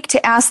first week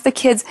to ask the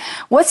kids,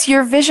 what's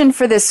your vision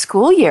for this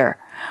school year?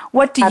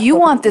 What do you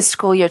want this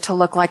school year to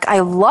look like?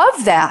 I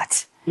love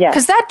that. Yes.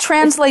 Because that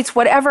translates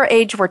whatever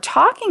age we're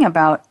talking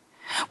about.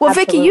 Well,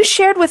 Vicki, you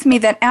shared with me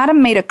that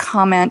Adam made a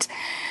comment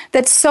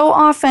that so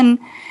often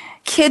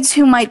kids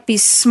who might be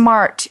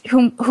smart,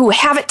 who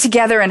have it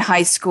together in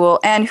high school,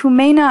 and who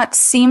may not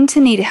seem to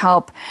need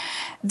help,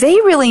 they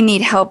really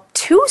need help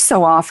too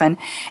so often.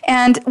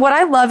 And what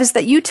I love is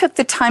that you took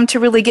the time to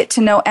really get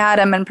to know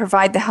Adam and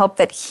provide the help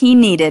that he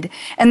needed.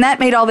 And that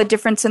made all the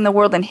difference in the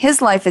world in his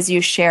life, as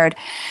you shared.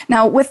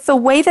 Now, with the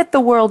way that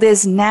the world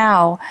is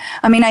now,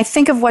 I mean, I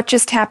think of what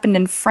just happened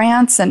in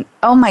France, and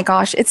oh my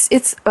gosh,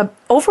 it's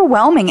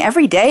overwhelming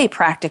every day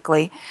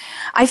practically.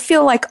 I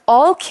feel like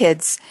all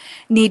kids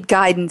need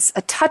guidance,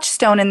 a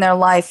touchstone in their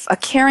life, a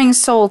caring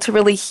soul to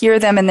really hear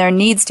them and their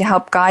needs to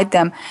help guide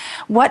them.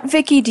 What,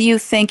 Vicki, do you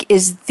think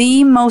is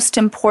the most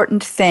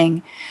important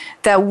thing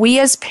that we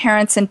as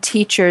parents and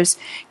teachers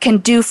can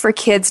do for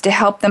kids to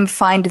help them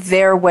find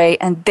their way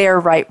and their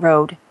right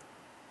road?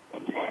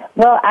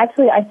 Well,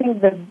 actually, I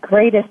think the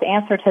greatest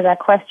answer to that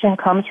question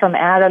comes from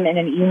Adam in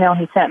an email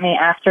he sent me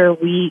after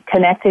we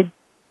connected,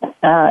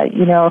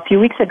 a few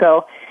weeks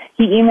ago.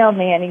 He emailed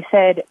me and he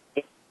said,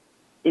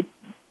 it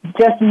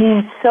just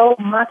means so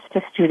much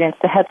to students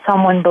to have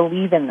someone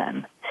believe in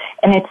them.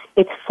 And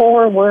it's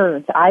 4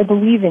 words, I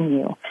believe in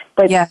you.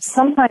 But yes,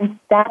 sometimes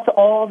that's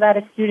all that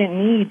a student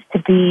needs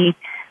to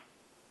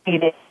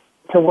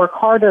work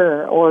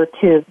harder or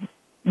to,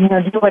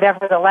 do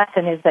whatever the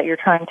lesson is that you're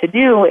trying to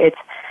do. It's,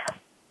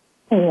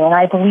 and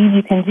I believe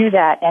you can do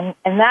that. And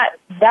that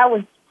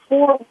was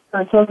 4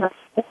 words that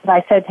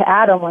I said to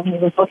Adam when he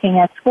was looking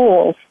at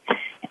schools.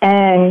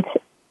 And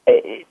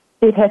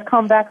it has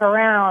come back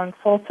around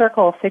full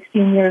circle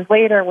 16 years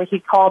later where he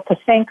called to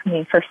thank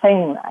me for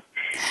saying that.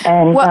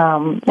 And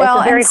it's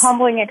a very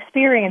humbling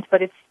experience,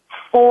 but it's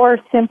 4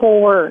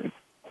 simple words.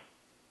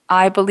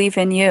 I believe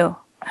in you.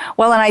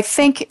 Well, and I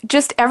think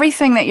just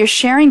everything that you're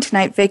sharing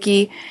tonight,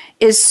 Vicki,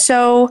 is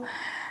so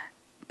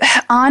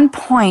on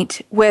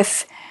point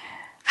with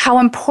how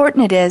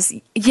important it is.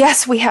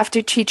 Yes, we have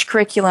to teach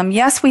curriculum.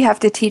 Yes, we have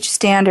to teach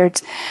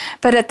standards.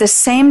 But at the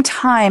same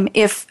time,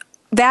 if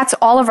that's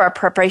all of our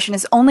preparation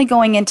is only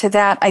going into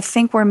that, I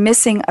think we're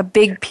missing a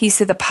big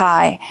piece of the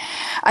pie.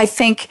 I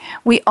think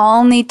we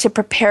all need to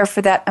prepare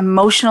for that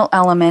emotional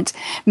element,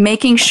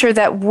 making sure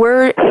that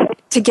we're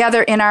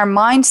together in our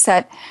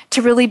mindset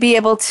to really be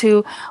able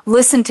to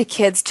listen to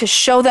kids, to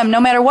show them,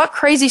 no matter what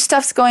crazy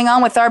stuff's going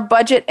on with our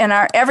budget and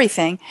our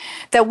everything,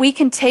 that we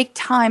can take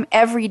time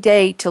every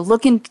day to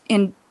look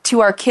into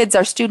our kids,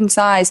 our students'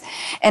 eyes,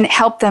 and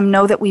help them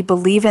know that we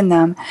believe in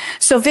them.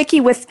 So, Vicki,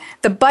 with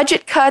the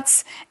budget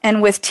cuts and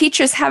with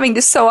teachers having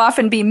to so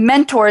often be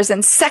mentors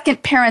and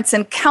second parents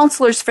and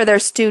counselors for their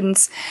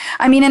students,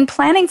 I mean, in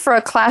planning for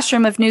a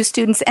classroom of new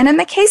students, and in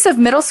the case of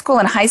middle school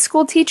and high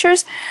school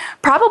teachers,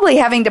 probably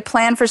having to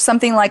plan for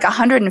something like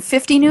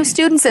 150 new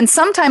students, and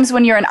sometimes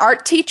when you're an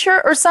art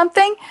teacher or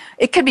something,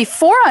 it could be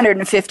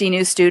 450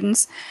 new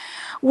students.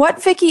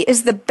 What, Vicki,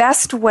 is the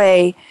best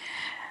way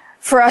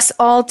for us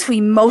all to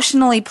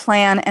emotionally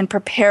plan and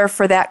prepare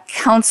for that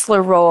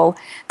counselor role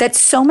that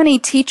so many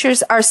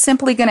teachers are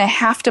simply going to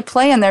have to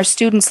play in their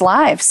students'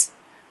 lives?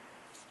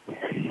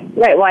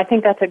 Right. Well, I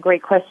think that's a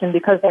great question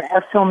because there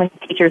are so many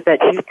teachers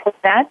that do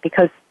that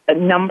because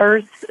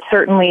numbers,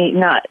 certainly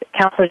not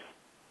counselors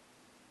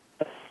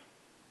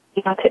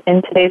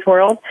in today's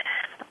world.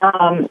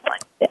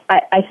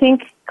 I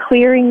think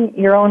clearing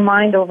your own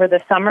mind over the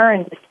summer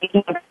and just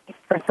taking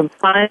for some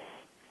fun,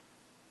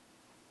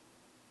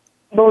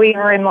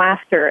 believer in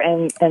laughter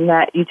and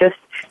that you just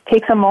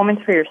take some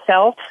moments for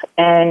yourself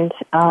and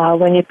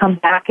when you come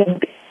back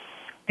and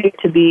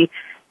to be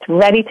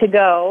ready to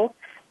go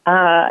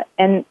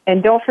and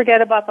don't forget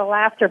about the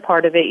laughter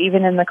part of it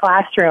even in the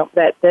classroom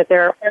that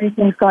there are many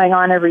things going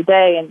on every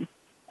day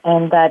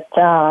and that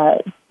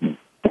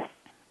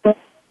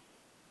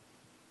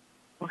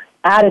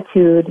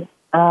attitude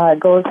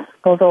goes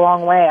a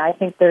long way. I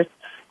think there's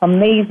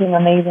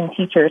amazing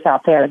teachers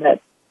out there that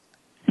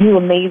do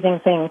amazing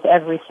things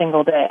every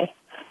single day.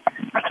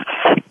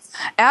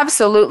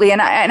 Absolutely.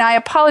 And I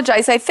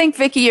apologize. I think,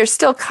 Vicki, you're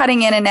still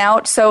cutting in and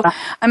out. So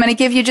I'm going to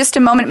give you just a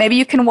moment. Maybe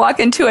you can walk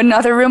into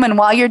another room. And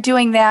while you're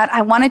doing that,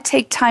 I want to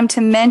take time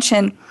to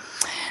mention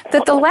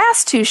that the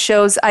last 2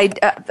 shows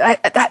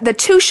the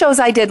 2 shows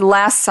I did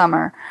last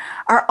summer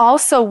are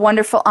also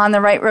wonderful On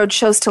the Right Road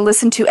shows to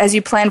listen to as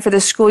you plan for the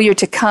school year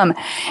to come.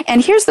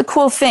 And here's the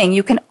cool thing.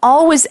 You can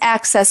always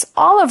access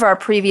all of our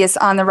previous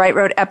On the Right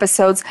Road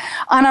episodes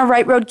on our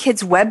Right Road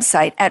Kids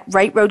website at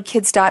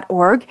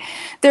rightroadkids.org.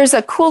 There's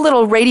a cool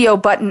little radio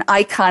button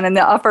icon in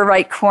the upper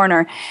right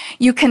corner.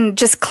 You can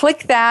just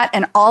click that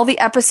and all the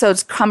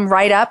episodes come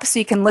right up so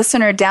you can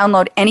listen or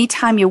download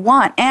anytime you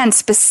want. And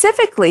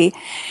specifically,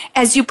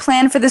 as you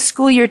plan for the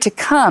school year to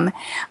come,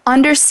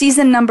 under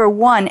season number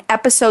 1,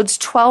 episodes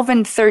 12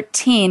 and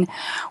 13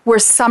 were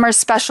summer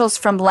specials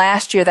from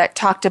last year that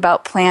talked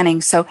about planning.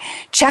 So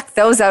check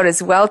those out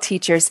as well,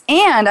 teachers.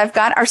 And I've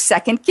got our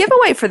second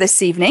giveaway for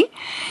this evening.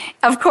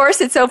 Of course,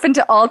 it's open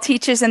to all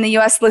teachers in the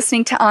U.S.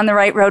 listening to On the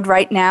Right Road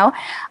right now.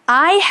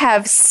 I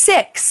have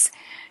 6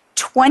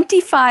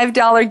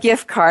 $25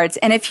 gift cards.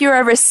 And if you're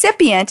a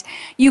recipient,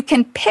 you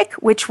can pick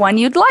which one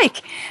you'd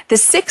like. The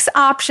 6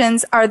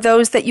 options are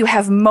those that you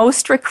have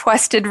most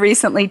requested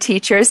recently,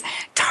 teachers.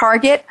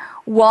 Target,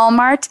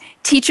 Walmart,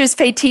 Teachers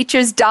Pay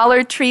Teachers,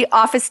 Dollar Tree,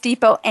 Office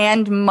Depot,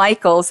 and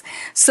Michael's.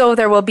 So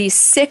there will be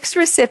 6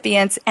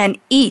 recipients, and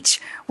each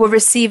will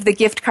receive the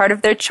gift card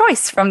of their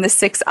choice from the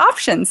 6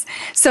 options.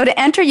 So to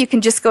enter, you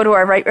can just go to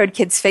our Right Road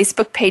Kids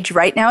Facebook page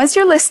right now as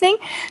you're listening.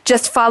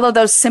 Just follow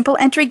those simple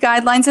entry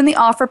guidelines in the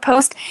offer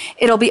post.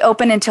 It'll be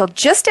open until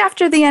just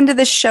after the end of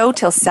the show,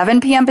 till 7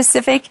 p.m.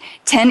 Pacific,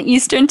 10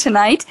 Eastern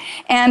tonight,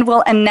 and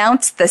we'll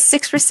announce the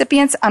 6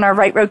 recipients on our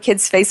Right Road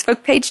Kids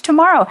Facebook page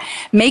tomorrow.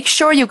 Make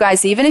sure, you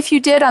guys, even if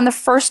you did on the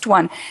first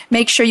one,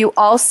 make sure you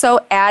also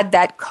add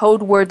that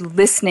code word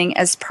listening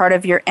as part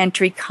of your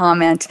entry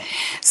comment.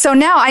 So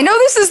now, I know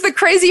this is the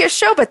craziest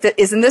show, but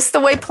isn't this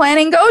the way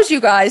planning goes, you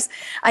guys?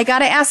 I got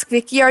to ask,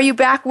 Vicki, are you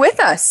back with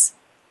us?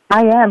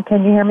 I am.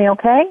 Can you hear me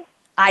okay?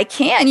 I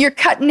can. You're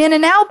cutting in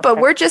and out, but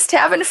we're just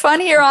having fun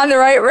here on the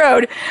right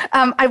road.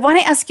 I want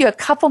to ask you a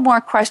couple more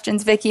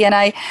questions, Vicki, and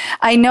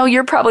I know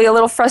you're probably a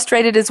little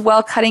frustrated as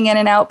well, cutting in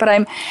and out,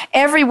 but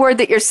every word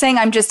that you're saying,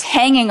 I'm just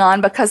hanging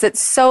on because it's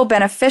so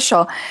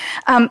beneficial.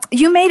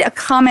 You made a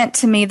comment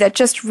to me that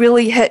just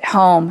really hit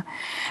home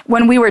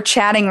when we were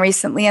chatting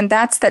recently, and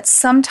that's that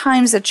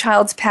sometimes a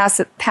child's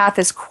path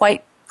is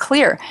quite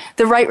clear.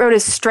 The right road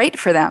is straight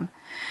for them.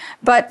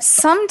 But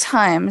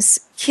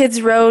sometimes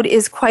kids' road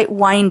is quite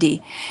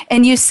windy,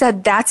 and you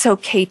said that's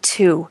okay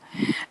too.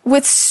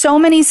 With so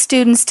many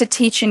students to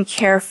teach and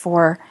care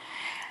for,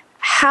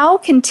 how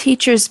can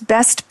teachers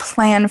best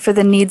plan for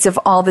the needs of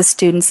all the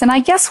students? And I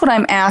guess what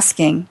I'm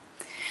asking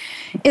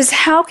is,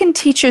 how can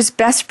teachers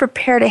best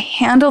prepare to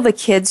handle the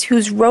kids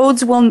whose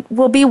roads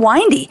will be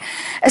windy,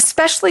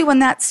 especially when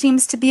that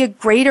seems to be a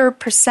greater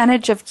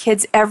percentage of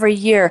kids every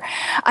year?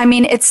 I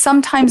mean, it's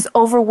sometimes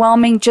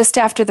overwhelming just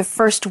after the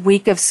first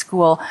week of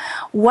school.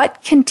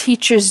 What can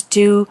teachers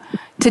do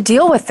to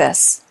deal with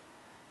this?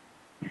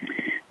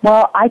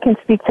 Well, I can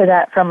speak to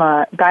that from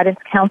a guidance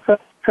counselor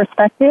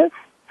perspective.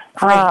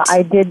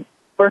 I did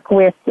work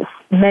with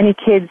many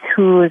kids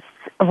whose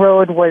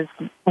road was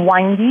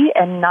windy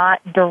and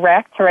not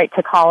direct right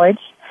to college,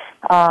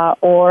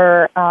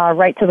 or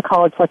right to the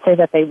college, let's say,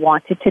 that they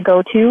wanted to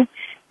go to.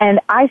 And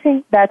I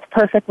think that's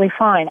perfectly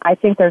fine. I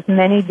think there's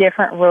many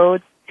different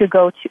roads to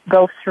go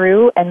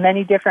through and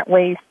many different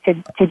ways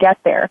to get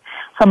there.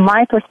 From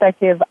my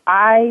perspective,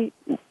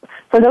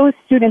 for those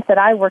students that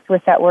I worked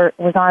with that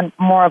was on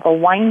more of a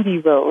windy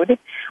road,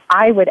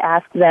 I would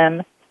ask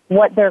them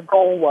what their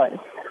goal was.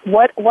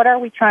 What are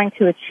we trying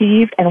to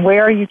achieve, and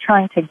where are you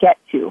trying to get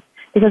to?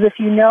 Because if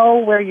you know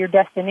where your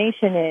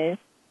destination is,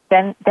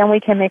 then we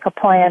can make a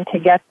plan to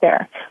get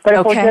there. But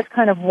if we're just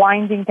kind of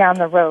winding down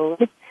the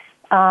road,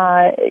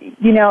 that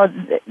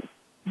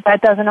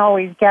doesn't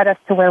always get us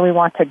to where we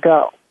want to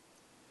go.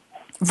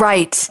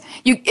 Right.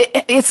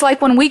 It's like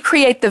when we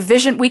create the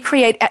vision, we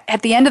create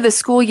at the end of the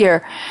school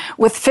year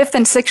with 5th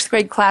and 6th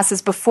grade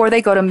classes before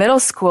they go to middle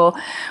school,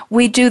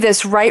 we do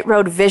this Right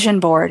Road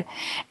vision board.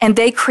 And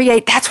they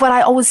create, that's what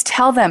I always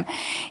tell them.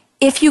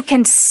 If you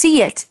can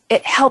see it,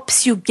 it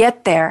helps you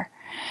get there.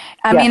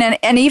 I mean,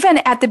 and even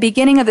at the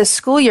beginning of the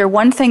school year,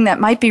 one thing that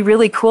might be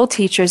really cool,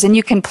 teachers, and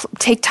you can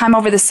take time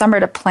over the summer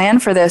to plan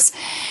for this,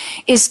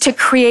 is to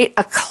create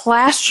a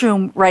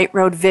classroom Right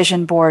Road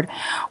vision board.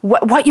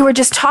 What you were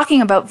just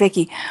talking about,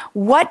 Vicki.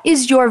 What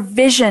is your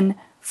vision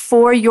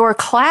for your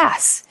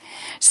class?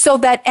 So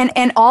that,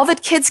 and all the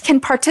kids can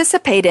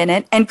participate in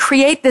it and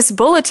create this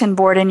bulletin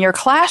board in your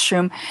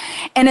classroom.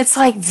 And it's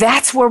like,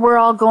 that's where we're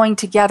all going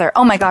together.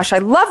 Oh my gosh, I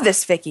love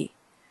this, Vicki.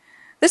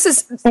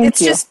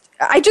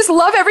 I just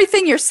love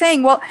everything you're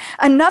saying. Well,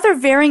 another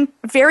very,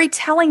 very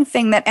telling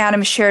thing that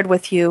Adam shared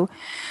with you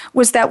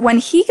was that when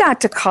he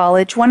got to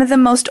college, one of the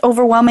most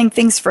overwhelming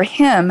things for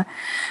him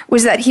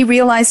was that he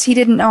realized he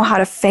didn't know how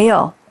to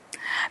fail,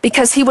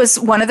 because he was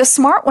one of the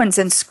smart ones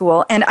in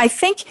school. And I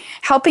think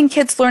helping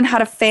kids learn how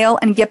to fail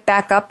and get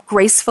back up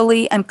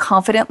gracefully and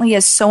confidently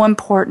is so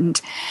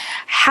important.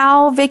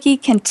 How, Vicki,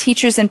 can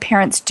teachers and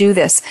parents do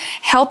this?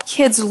 Help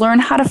kids learn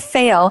how to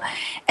fail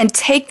and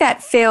take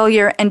that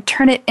failure and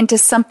turn it into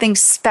something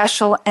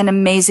special and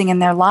amazing in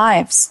their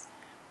lives.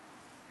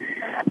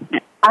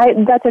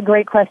 That's a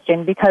great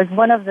question, because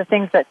one of the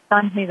things that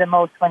stunned me the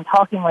most when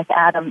talking with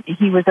Adam,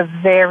 he was a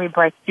very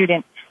bright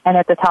student and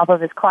at the top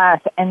of his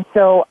class. And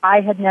so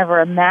I had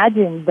never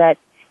imagined that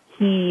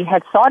he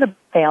had thought of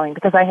failing,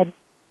 because I had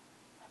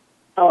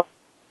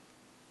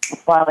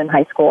while in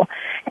high school.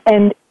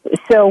 And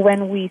so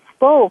when we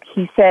spoke,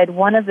 he said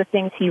one of the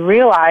things he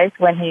realized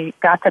when he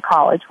got to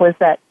college was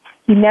that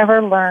he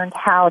never learned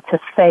how to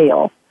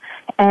fail.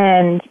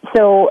 And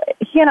so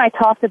he and I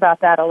talked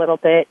about that a little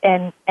bit,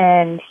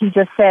 and he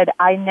just said,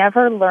 I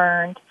never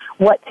learned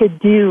what to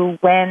do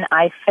when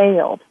I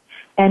failed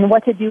and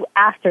what to do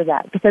after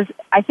that, because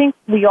I think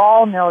we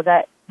all know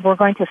that we're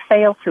going to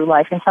fail through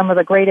life, and some of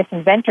the greatest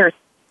inventors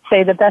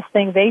say the best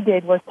thing they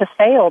did was to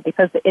fail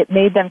because it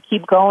made them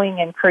keep going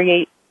and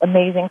create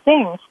amazing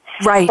things.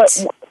 Right.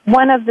 But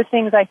one of the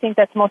things I think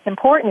that's most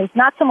important is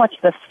not so much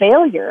the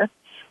failure,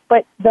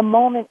 but the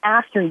moment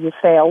after you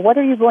fail. What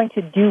are you going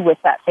to do with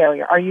that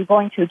failure? Are you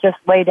going to just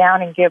lay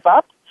down and give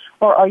up,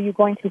 or are you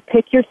going to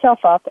pick yourself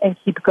up and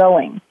keep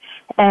going?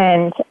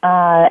 And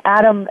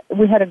Adam,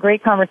 we had a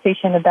great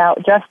conversation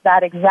about just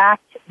that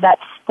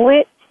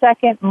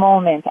split-second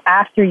moment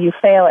after you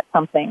fail at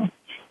something.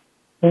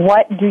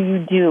 What do you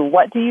do?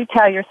 What do you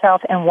tell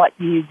yourself, and what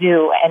do you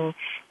do?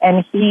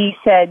 And he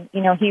said,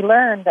 he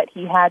learned that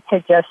he had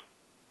to just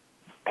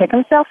pick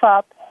himself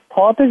up,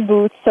 pull up his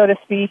boots, so to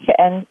speak,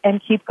 and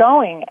keep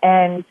going.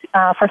 And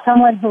for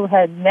someone who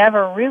had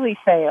never really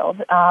failed,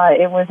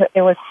 it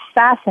was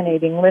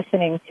fascinating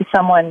listening to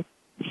someone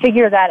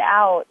figure that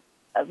out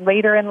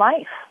later in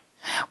life.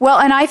 Well,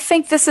 and I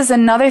think this is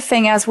another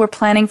thing as we're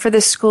planning for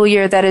this school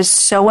year that is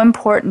so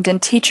important.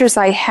 And teachers,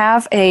 I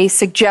have a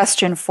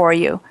suggestion for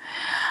you.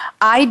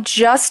 I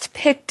just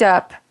picked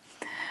up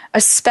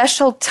a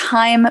special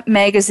Time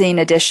magazine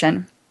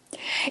edition.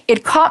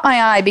 It caught my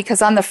eye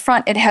because on the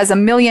front it has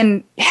 1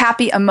 million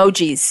happy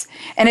emojis,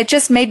 and it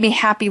just made me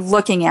happy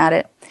looking at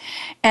it.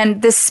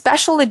 And this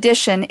special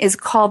edition is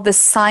called The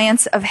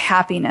Science of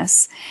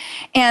Happiness.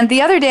 And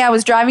the other day I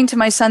was driving to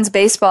my son's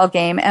baseball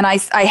game, and I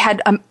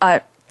had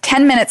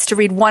 10 minutes to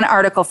read one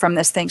article from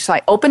this thing. So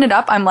I opened it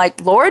up. I'm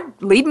like, Lord,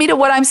 lead me to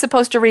what I'm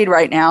supposed to read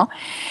right now.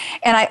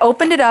 And I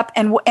opened it up,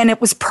 and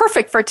it was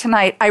perfect for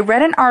tonight. I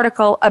read an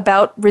article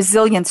about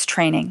resilience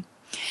training.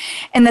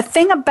 And the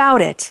thing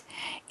about it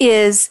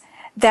is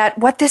that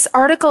what this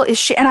article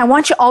is, and I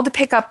want you all to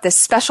pick up this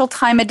special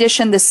Time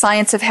edition, The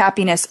Science of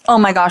Happiness. Oh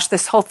my gosh,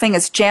 this whole thing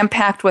is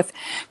jam-packed with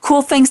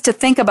cool things to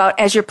think about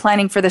as you're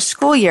planning for the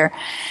school year.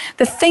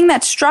 The thing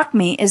that struck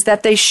me is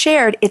that they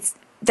shared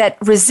that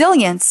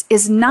resilience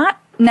is not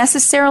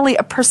necessarily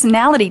a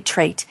personality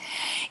trait.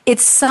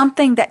 It's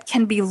something that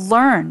can be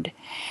learned.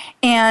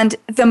 And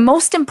the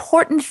most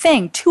important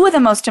thing, two of the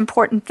most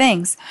important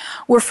things,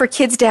 were for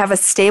kids to have a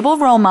stable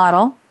role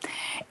model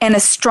and a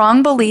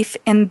strong belief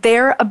in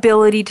their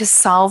ability to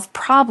solve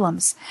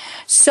problems.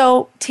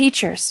 So,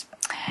 teachers,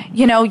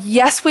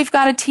 yes, we've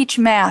got to teach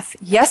math.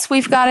 Yes,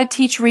 we've got to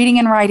teach reading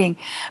and writing.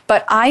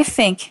 But I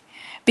think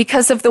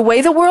because of the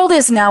way the world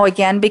is now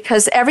again,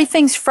 because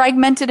everything's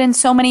fragmented in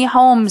so many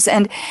homes,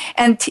 and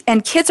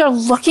kids are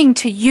looking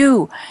to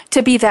you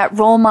to be that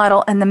role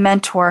model and the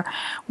mentor,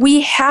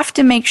 we have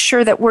to make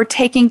sure that we're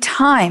taking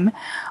time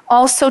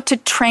also to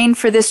train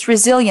for this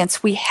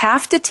resilience. We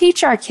have to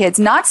teach our kids,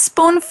 not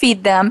spoon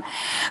feed them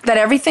that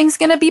everything's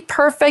going to be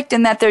perfect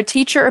and that their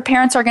teacher or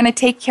parents are going to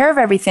take care of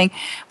everything.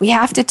 We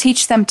have to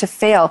teach them to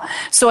fail.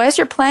 So as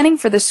you're planning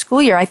for the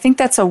school year, I think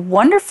that's a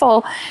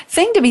wonderful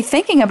thing to be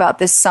thinking about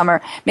this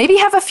summer. Maybe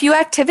have a few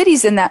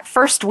activities in that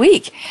first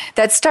week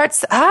that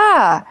starts,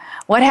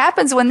 what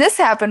happens when this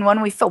happened,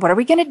 when we fail? What are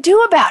we going to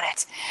do about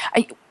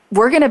it?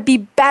 We're going to be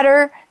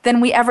better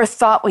than we ever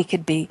thought we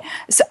could be.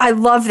 So I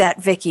love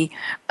that, Vicki.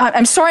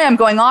 I'm sorry I'm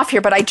going off here,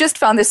 but I just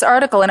found this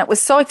article and it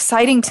was so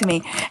exciting to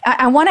me.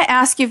 I want to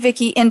ask you,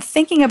 Vicki, in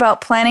thinking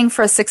about planning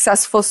for a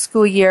successful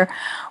school year,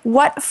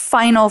 what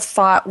final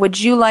thought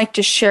would you like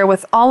to share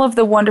with all of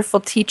the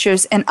wonderful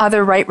teachers and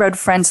other Right Road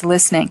friends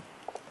listening?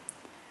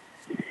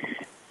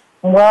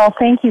 Well,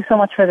 thank you so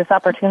much for this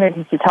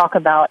opportunity to talk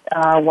about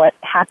what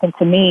happened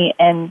to me,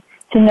 and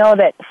to know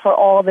that for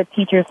all the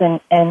teachers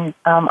and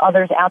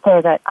others out there,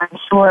 that I'm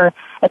sure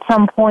at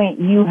some point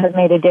you have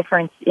made a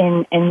difference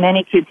in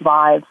many kids'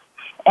 lives,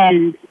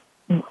 and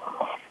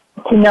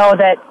to know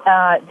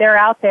that they're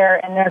out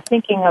there and they're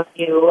thinking of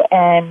you.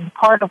 And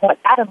part of what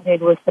Adam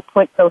did was to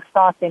put those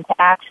thoughts into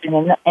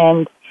action,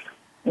 and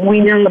we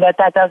know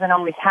that doesn't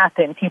always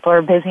happen. People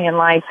are busy in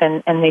life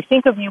and they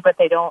think of you, but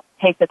they don't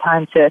take the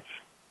time to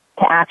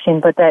action,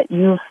 but that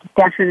you've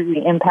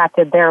definitely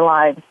impacted their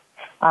lives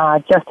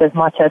just as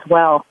much as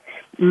well.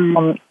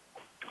 And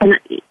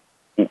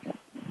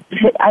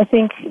I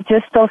think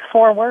just those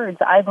 4 words,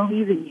 I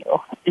believe in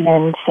you.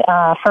 And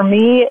for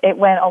me, it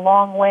went a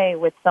long way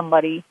with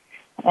somebody,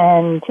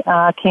 and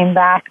came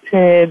back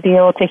to be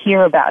able to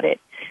hear about it.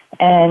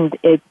 And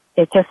it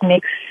just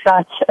makes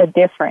such a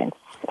difference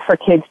for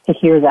kids to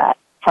hear that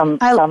from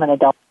an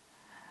adult.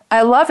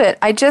 I love it.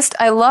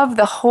 I love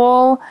the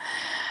whole...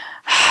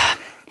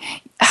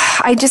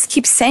 I just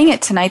keep saying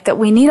it tonight that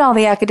we need all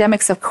the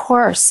academics, of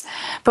course,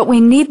 but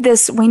we need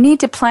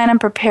to plan and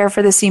prepare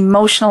for this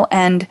emotional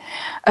end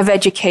of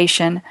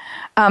education.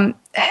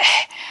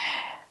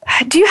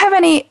 Do you have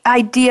any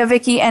idea,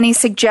 Vicki, any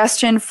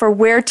suggestion for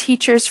where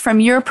teachers, from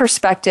your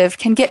perspective,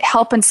 can get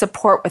help and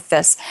support with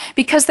this?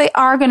 Because they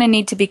are going to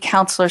need to be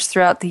counselors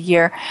throughout the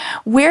year.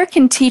 Where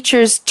can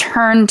teachers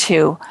turn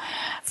to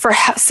for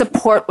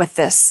support with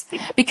this?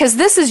 Because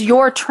this is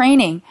your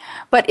training,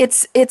 but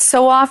it's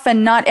so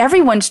often not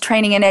everyone's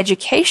training in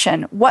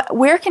education.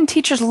 Where can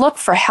teachers look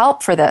for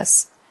help for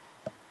this?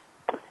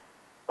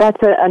 That's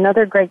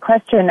another great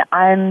question.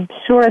 I'm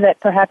sure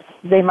that perhaps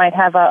they might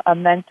have a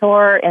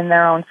mentor in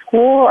their own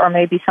school, or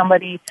maybe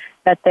somebody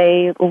that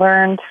they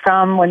learned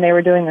from when they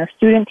were doing their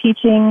student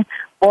teaching,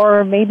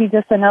 or maybe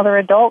just another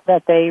adult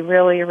that they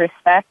really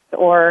respect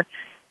or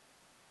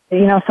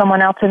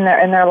someone else in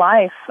their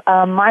life.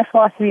 My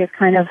philosophy is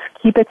kind of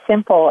keep it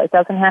simple. It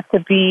doesn't have to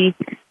be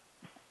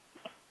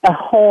a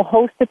whole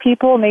host of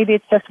people. Maybe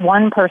it's just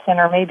one person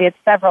or maybe it's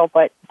several,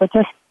 but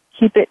just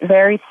keep it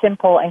very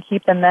simple and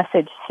keep the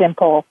message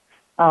simple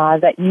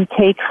that you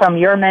take from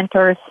your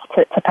mentors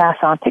to pass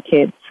on to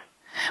kids.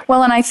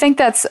 Well, and I think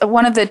that's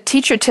one of the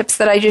teacher tips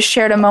that I just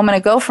shared a moment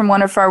ago from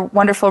one of our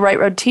wonderful Right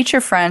Road teacher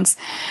friends,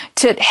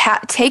 to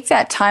take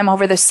that time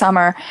over the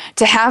summer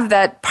to have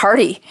that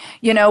party,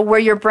 where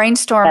you're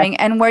brainstorming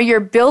and where you're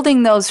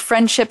building those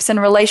friendships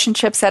and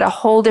relationships at a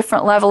whole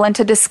different level, and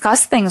to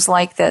discuss things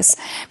like this,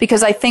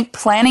 because I think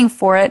planning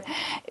for it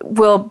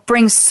will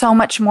bring so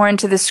much more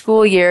into the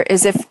school year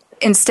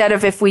instead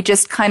of if we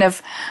just kind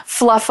of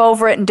fluff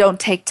over it and don't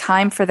take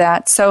time for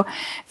that. So,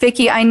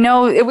 Vicki, I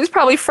know it was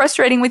probably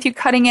frustrating with you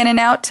cutting in and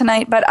out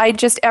tonight, but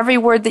every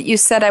word that you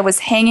said, I was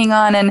hanging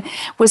on and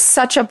was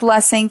such a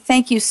blessing.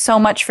 Thank you so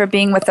much for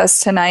being with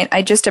us tonight.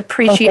 I just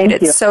appreciate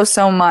it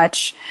so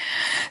much.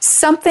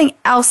 Something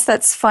else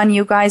that's fun,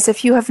 you guys,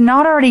 if you have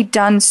not already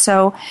done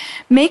so,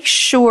 make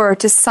sure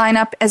to sign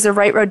up as a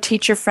Right Road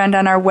teacher friend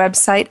on our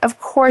website.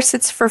 Of course,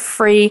 it's for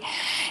free,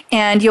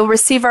 and you'll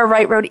receive our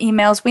Right Road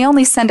emails. We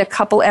only send a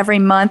couple every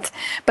month,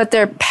 but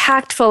they're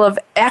packed full of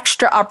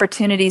extra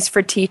opportunities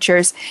for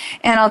teachers.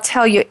 And I'll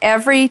tell you,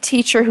 every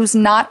teacher who's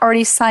not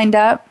already signed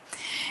up,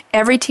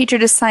 every teacher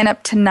to sign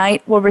up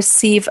tonight will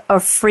receive a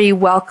free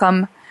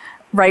welcome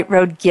Right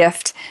Road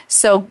gift.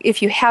 So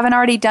if you haven't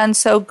already done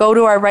so, go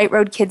to our Right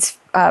Road Kids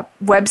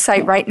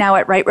website right now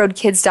at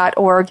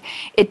rightroadkids.org.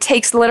 It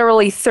takes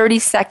literally 30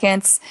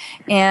 seconds,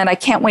 and I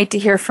can't wait to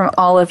hear from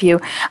all of you.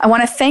 I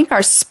want to thank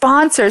our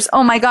sponsors.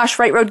 Oh my gosh,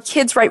 Right Road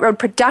Kids, Right Road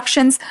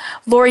Productions,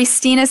 Lori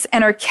Steenis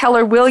and her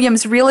Keller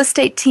Williams real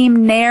estate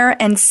team, Nair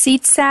and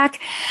SeatSack.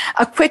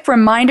 A quick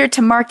reminder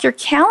to mark your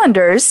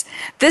calendars.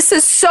 This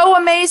is so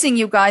amazing,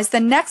 you guys. The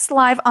next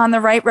live On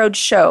the Right Road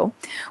show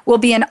will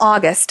be in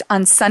August,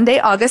 on Sunday,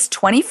 August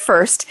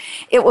 21st.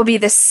 It will be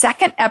the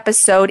second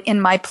episode in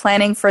my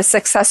Planning for a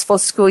Successful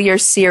School Year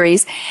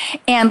series.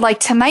 And like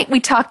tonight we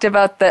talked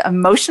about the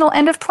emotional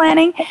end of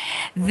planning,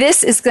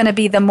 this is going to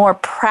be the more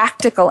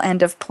practical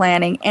end of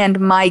planning. And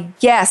my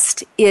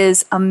guest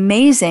is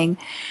amazing.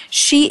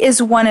 She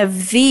is one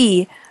of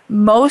the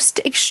most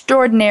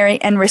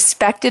extraordinary and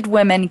respected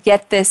women,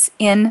 get this,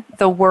 in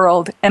the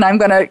world. And I'm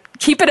going to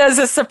keep it as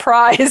a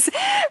surprise,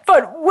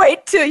 but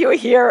wait till you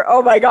hear.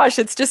 Oh my gosh,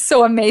 it's just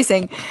so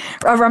amazing.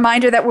 A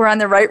reminder that we're on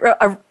the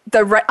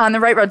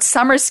Right Road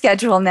summer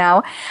schedule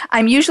now.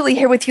 I'm usually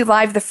here with you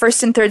live the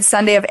first and third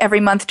Sunday of every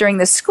month during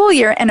the school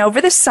year, and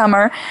over the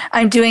summer,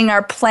 I'm doing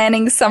our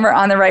Planning Summer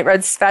on the Right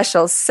Road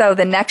specials. So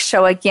the next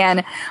show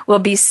again will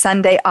be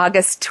Sunday,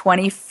 August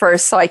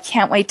 21st. So I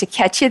can't wait to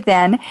catch you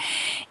then.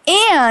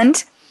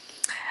 And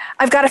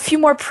I've got a few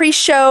more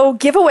pre-show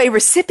giveaway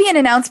recipient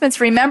announcements.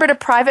 Remember to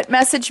private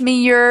message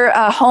me your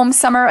home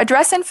summer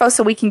address info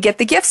so we can get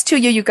the gifts to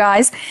you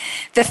guys.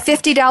 The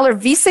 $50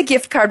 Visa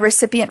gift card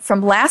recipient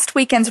from last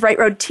weekend's Right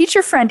Road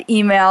Teacher Friend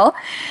email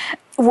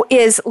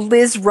is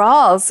Liz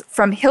Rawls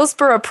from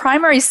Hillsborough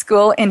Primary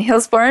School in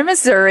Hillsborough,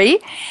 Missouri.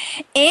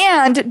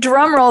 And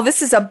drum roll,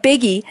 this is a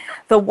biggie.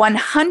 The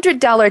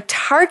 $100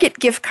 Target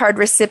gift card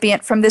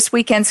recipient from this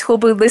weekend's Who'll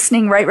Be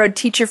Listening Right Road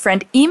Teacher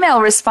Friend email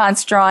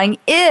response drawing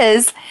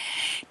is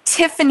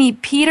Tiffany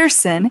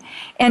Peterson,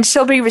 and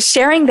she'll be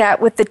sharing that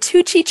with the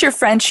two teacher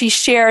friends she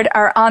shared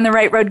our On the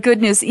Right Road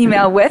Good News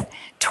email with,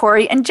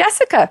 Tori and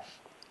Jessica.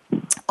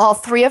 All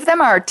three of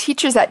them are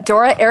teachers at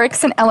Dora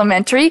Erickson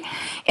Elementary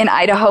in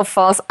Idaho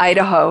Falls,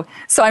 Idaho.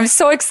 So I'm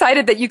so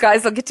excited that you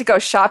guys will get to go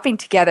shopping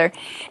together.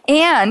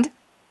 And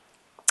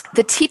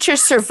the Teacher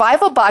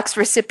Survival Box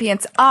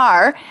recipients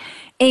are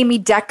Amy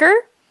Decker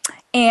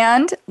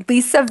and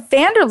Lisa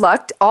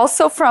Vanderlucht,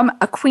 also from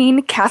a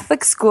Queen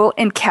Catholic School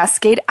in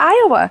Cascade,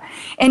 Iowa.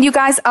 And you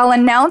guys, I'll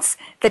announce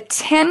the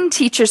 10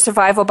 Teacher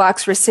Survival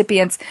Box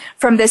recipients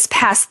from this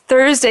past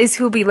Thursday's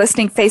Who'll Be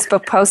Listening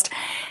Facebook post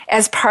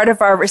as part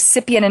of our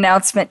recipient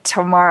announcement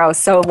tomorrow.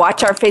 So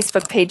watch our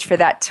Facebook page for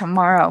that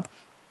tomorrow.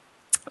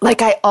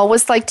 Like I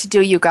always like to do,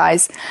 you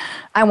guys,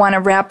 I want to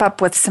wrap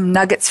up with some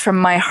nuggets from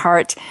my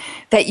heart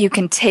that you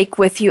can take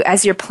with you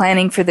as you're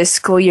planning for this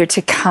school year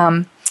to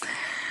come.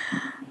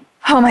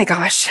 Oh my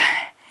gosh.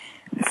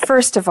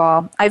 First of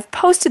all, I've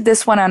posted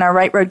this one on our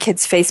Right Road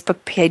Kids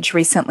Facebook page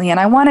recently, and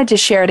I wanted to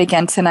share it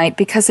again tonight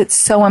because it's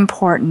so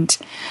important.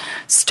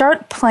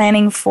 Start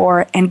planning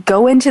for and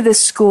go into the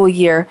school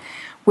year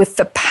with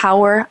the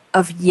power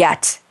of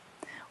yet.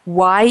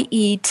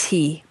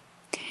 Y-E-T.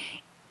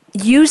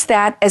 Use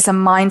that as a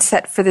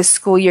mindset for the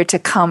school year to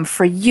come,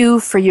 for you,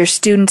 for your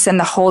students, and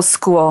the whole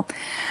school.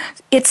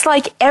 It's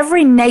like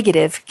every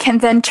negative can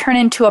then turn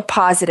into a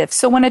positive.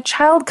 So when a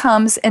child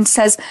comes and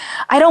says,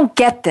 I don't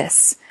get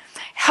this,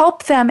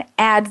 help them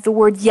add the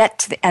word yet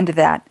to the end of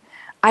that.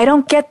 I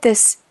don't get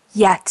this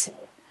yet.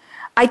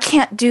 I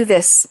can't do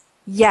this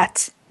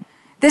yet.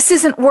 This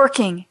isn't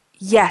working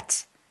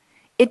yet.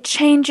 it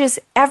changes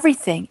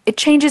everything. It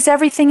changes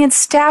everything in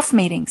staff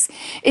meetings.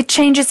 It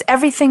changes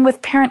everything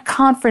with parent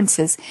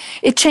conferences.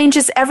 It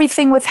changes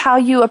everything with how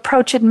you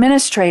approach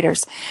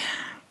administrators.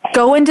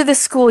 Go into the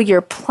school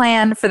year,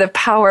 plan for the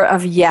power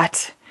of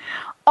yet.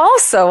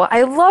 Also,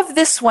 I love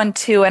this one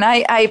too, and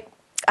I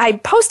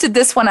posted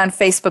this one on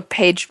Facebook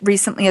page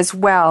recently as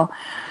well,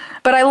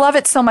 but I love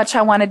it so much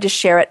I wanted to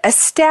share it.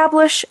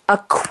 Establish a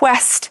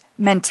quest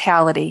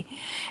mentality.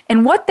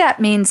 And what that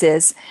means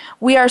is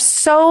we are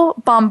so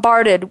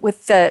bombarded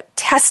with the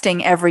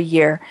testing every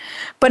year,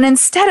 but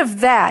instead of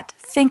that,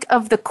 think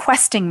of the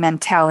questing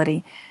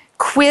mentality.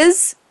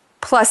 Quiz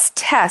plus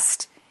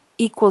test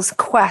equals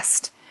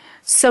quest.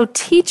 So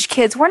teach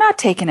kids, we're not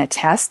taking a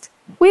test.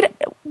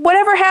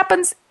 Whatever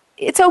happens,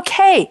 it's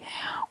okay.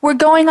 We're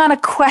going on a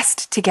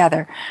quest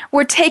together.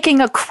 We're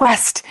taking a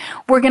quest.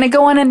 We're going to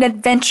go on an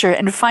adventure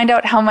and find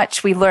out how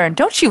much we learn.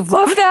 Don't you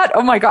love that?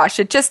 Oh my gosh,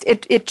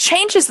 it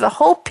changes the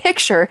whole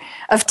picture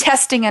of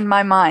testing in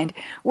my mind.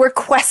 We're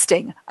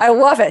questing. I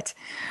love it.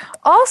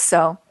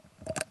 Also,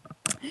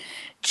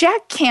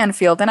 Jack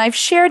Canfield, and I've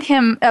shared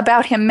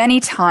about him many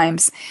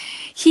times.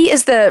 He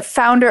is the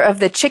founder of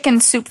the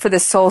Chicken Soup for the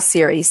Soul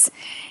series.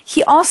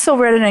 He also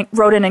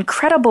wrote an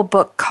incredible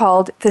book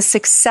called The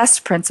Success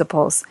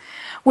Principles,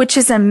 which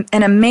is an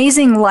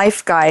amazing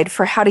life guide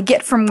for how to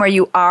get from where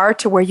you are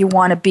to where you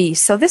want to be.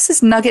 So this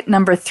is nugget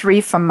number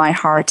 3 from my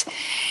heart.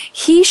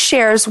 He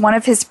shares one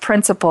of his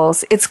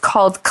principles. It's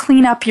called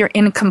Clean Up Your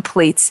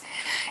Incompletes.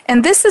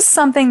 And this is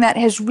something that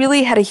has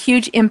really had a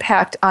huge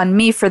impact on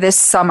me for this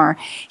summer.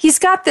 He's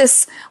got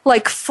this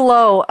like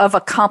flow of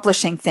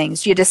accomplishing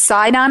things. You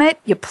decide on it,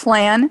 you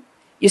plan,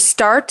 you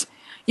start,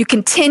 you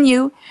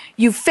continue,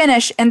 you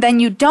finish, and then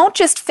you don't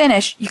just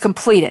finish, you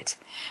complete it.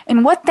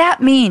 And what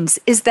that means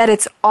is that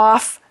it's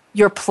off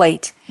your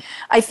plate.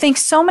 I think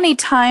so many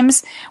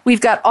times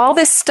we've got all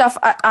this stuff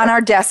on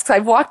our desks.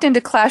 I've walked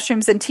into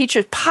classrooms and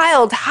teachers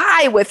piled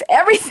high with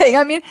everything.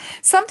 I mean,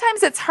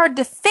 sometimes it's hard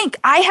to think.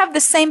 I have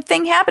the same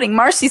thing happening.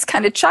 Marcy's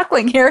kind of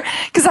chuckling here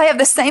because I have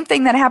the same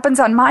thing that happens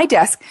on my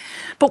desk.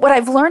 But what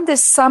I've learned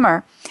this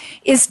summer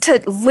is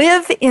to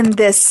live in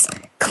this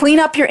clean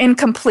up your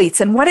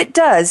incompletes. And what it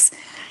does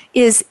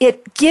is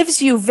it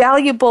gives you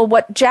valuable,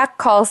 what Jack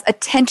calls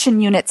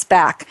attention units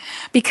back.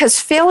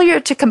 Because failure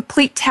to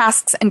complete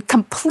tasks and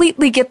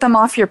completely get them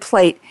off your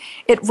plate,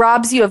 it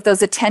robs you of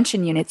those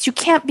attention units. You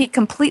can't be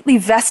completely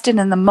vested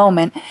in the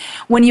moment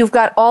when you've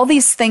got all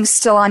these things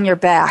still on your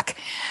back.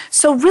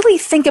 So really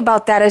think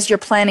about that as you're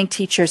planning,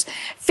 teachers.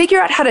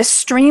 Figure out how to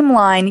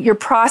streamline your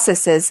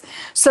processes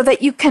so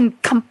that you can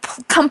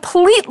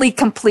completely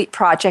complete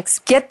projects,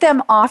 get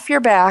them off your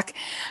back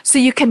so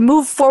you can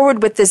move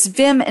forward with this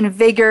vim and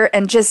vigor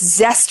and just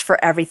zest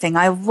for everything.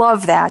 I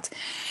love that.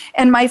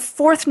 And my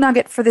 4th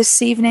nugget for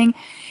this evening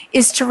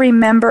is to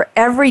remember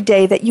every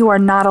day that you are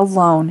not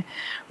alone.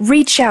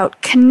 Reach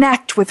out,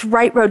 connect with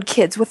Right Road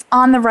Kids, with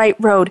On the Right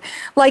Road.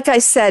 Like I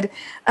said,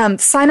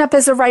 sign up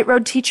as a Right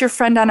Road teacher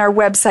friend on our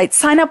website.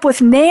 Sign up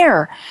with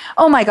NAIR.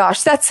 Oh my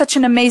gosh, that's such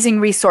an amazing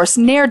resource,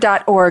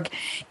 nair.org.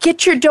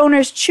 Get your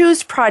Donors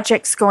Choose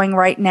projects going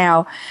right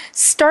now.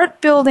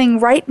 Start building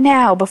right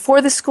now,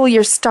 before the school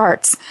year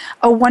starts,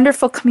 a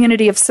wonderful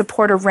community of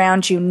support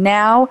around you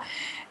now.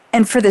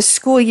 And for the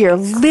school year,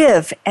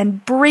 live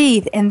and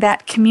breathe in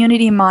that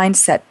community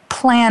mindset.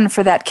 Plan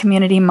for that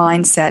community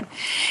mindset.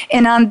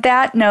 And on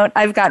that note,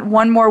 I've got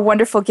one more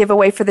wonderful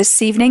giveaway for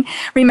this evening.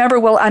 Remember,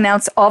 we'll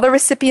announce all the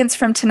recipients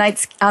from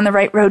tonight's On the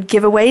Right Road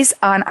giveaways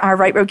on our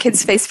Right Road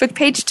Kids Facebook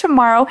page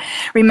tomorrow.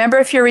 Remember,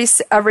 if you're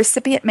a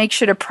recipient, make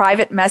sure to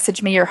private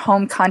message me your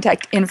home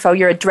contact info,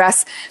 your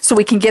address, so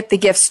we can get the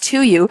gifts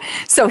to you.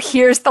 So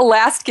here's the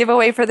last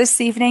giveaway for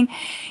this evening.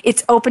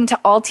 It's open to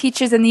all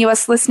teachers in the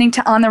U.S. listening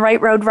to On the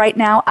Right Road right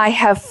now. I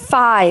have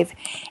 5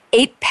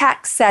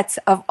 8-pack sets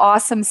of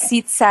awesome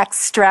Seat Sack,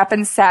 Strap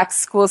and Sack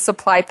school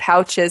supply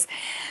pouches.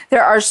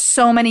 There are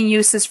so many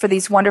uses for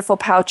these wonderful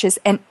pouches,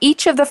 and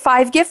each of the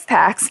 5 gift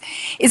packs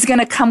is going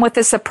to come with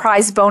a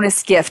surprise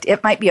bonus gift.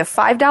 It might be a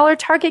 $5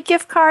 Target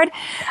gift card,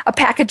 a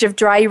package of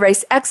Dry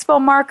Erase Expo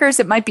markers,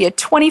 it might be a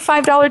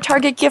 $25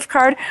 Target gift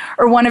card,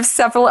 or one of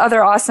several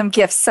other awesome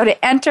gifts. So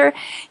to enter,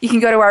 you can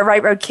go to our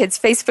Right Road Kids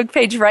Facebook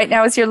page right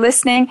now as you're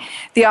listening.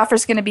 The offer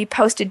is going to be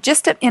posted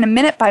just in a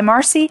minute by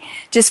Marcy.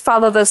 Just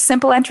follow those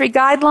simple entry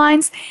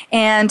guidelines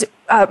and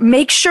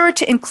make sure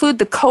to include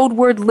the code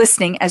word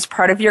listening as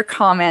part of your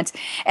comment,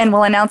 and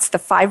we'll announce the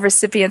 5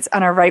 recipients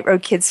on our Right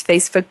Road Kids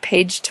Facebook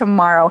page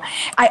tomorrow.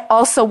 I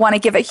also want to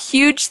give a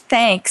huge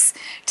thanks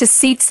to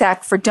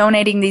SeatSack for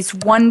donating these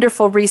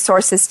wonderful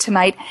resources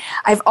tonight.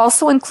 I've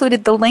also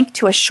included the link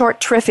to a short,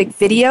 terrific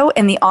video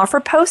in the offer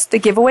post, the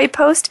giveaway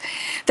post,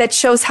 that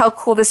shows how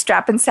cool the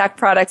Strap and Sack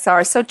products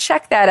are. So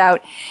check that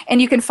out,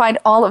 and you can find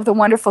all of the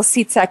wonderful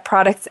SeatSack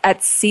products at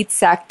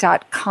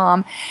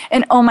seatsack.com.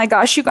 And oh my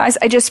gosh, you guys,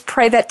 I just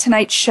pray that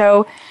tonight's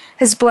show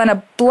has been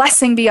a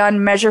blessing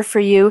beyond measure for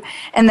you,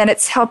 and that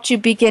it's helped you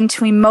begin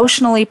to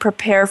emotionally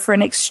prepare for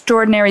an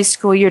extraordinary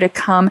school year to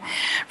come.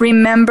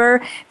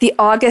 Remember, the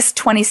August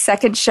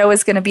 22nd show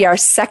is going to be our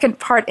second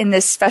part in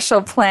this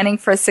special Planning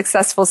for a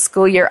Successful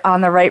School Year on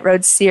the Right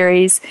Road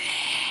series.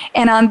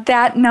 And on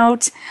that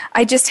note,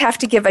 I just have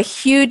to give a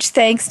huge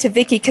thanks to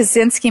Vicki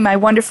Kaczynski, my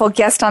wonderful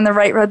guest on the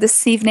Right Road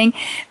this evening.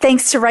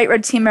 Thanks to Right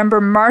Road team member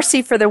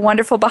Marcy for the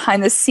wonderful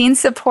behind-the-scenes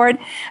support.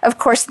 Of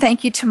course,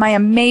 thank you to my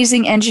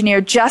amazing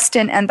engineer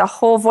Justin and the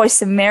whole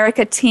Voice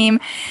America team.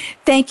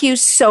 Thank you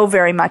so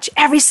very much,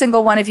 every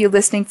single one of you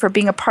listening, for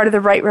being a part of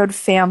the Right Road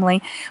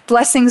family.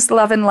 Blessings,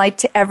 love, and light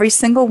to every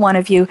single one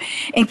of you.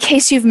 In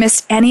case you've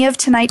missed any of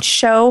tonight's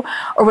show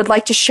or would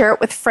like to share it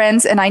with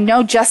friends, and I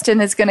know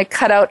Justin is going to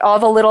cut out all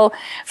the little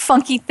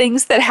funky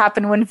things that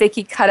happen when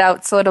Vicki cut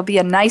out, so it'll be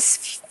a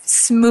nice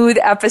smooth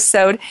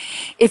episode.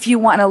 If you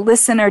want to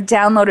listen or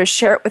download or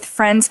share it with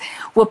friends,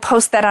 we'll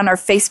post that on our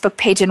Facebook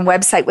page and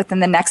website within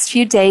the next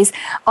few days.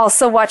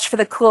 Also watch for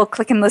the cool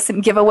Click and Listen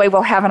giveaway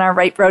we'll have on our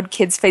Right Road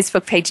Kids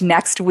Facebook page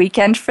next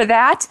weekend for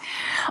that.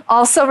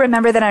 Also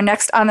remember that our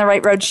next On the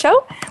Right Road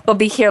show will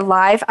be here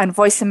live on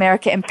Voice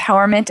America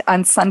Empowerment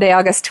on Sunday,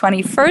 August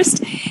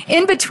 21st.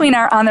 In between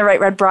our On the Right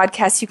Road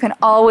broadcasts, you can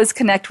always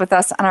connect with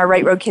us on our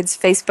Right Road Kids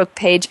Facebook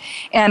page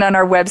and on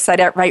our website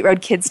at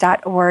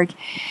rightroadkids.org.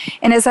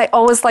 And as I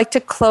always like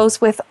to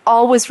close with,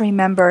 always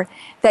remember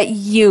that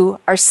you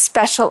are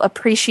special,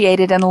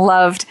 appreciated, and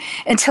loved.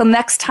 Until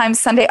next time,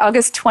 Sunday,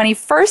 August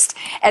 21st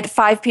at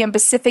 5 p.m.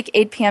 Pacific,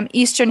 8 p.m.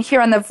 Eastern,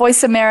 here on the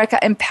Voice America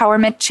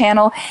Empowerment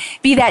Channel.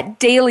 Be that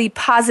daily,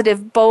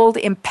 positive, bold,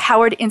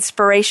 empowered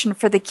inspiration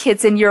for the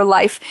kids in your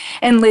life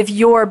and live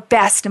your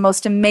best and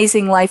most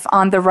amazing life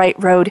on the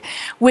right road.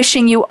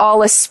 Wishing you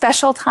all a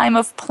special time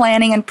of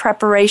planning and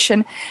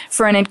preparation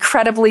for an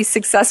incredibly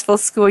successful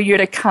school year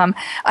to come.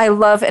 I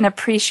love and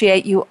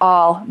appreciate you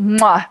all.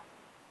 Mwah.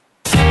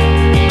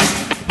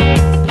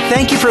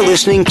 Thank you for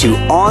listening to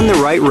On the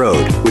Right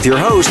Road with your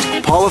host,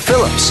 Paula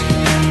Phillips.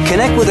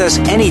 Connect with us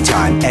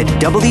anytime at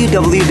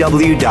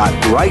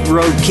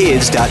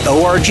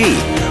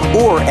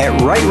www.rightroadkids.org or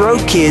at Right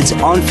Road Kids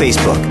on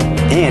Facebook.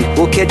 And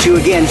we'll catch you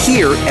again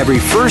here every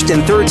first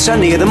and third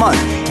Sunday of the month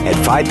at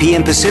 5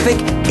 p.m. Pacific,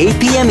 8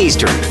 p.m.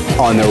 Eastern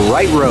on the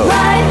Right Road.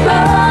 Right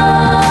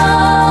Road.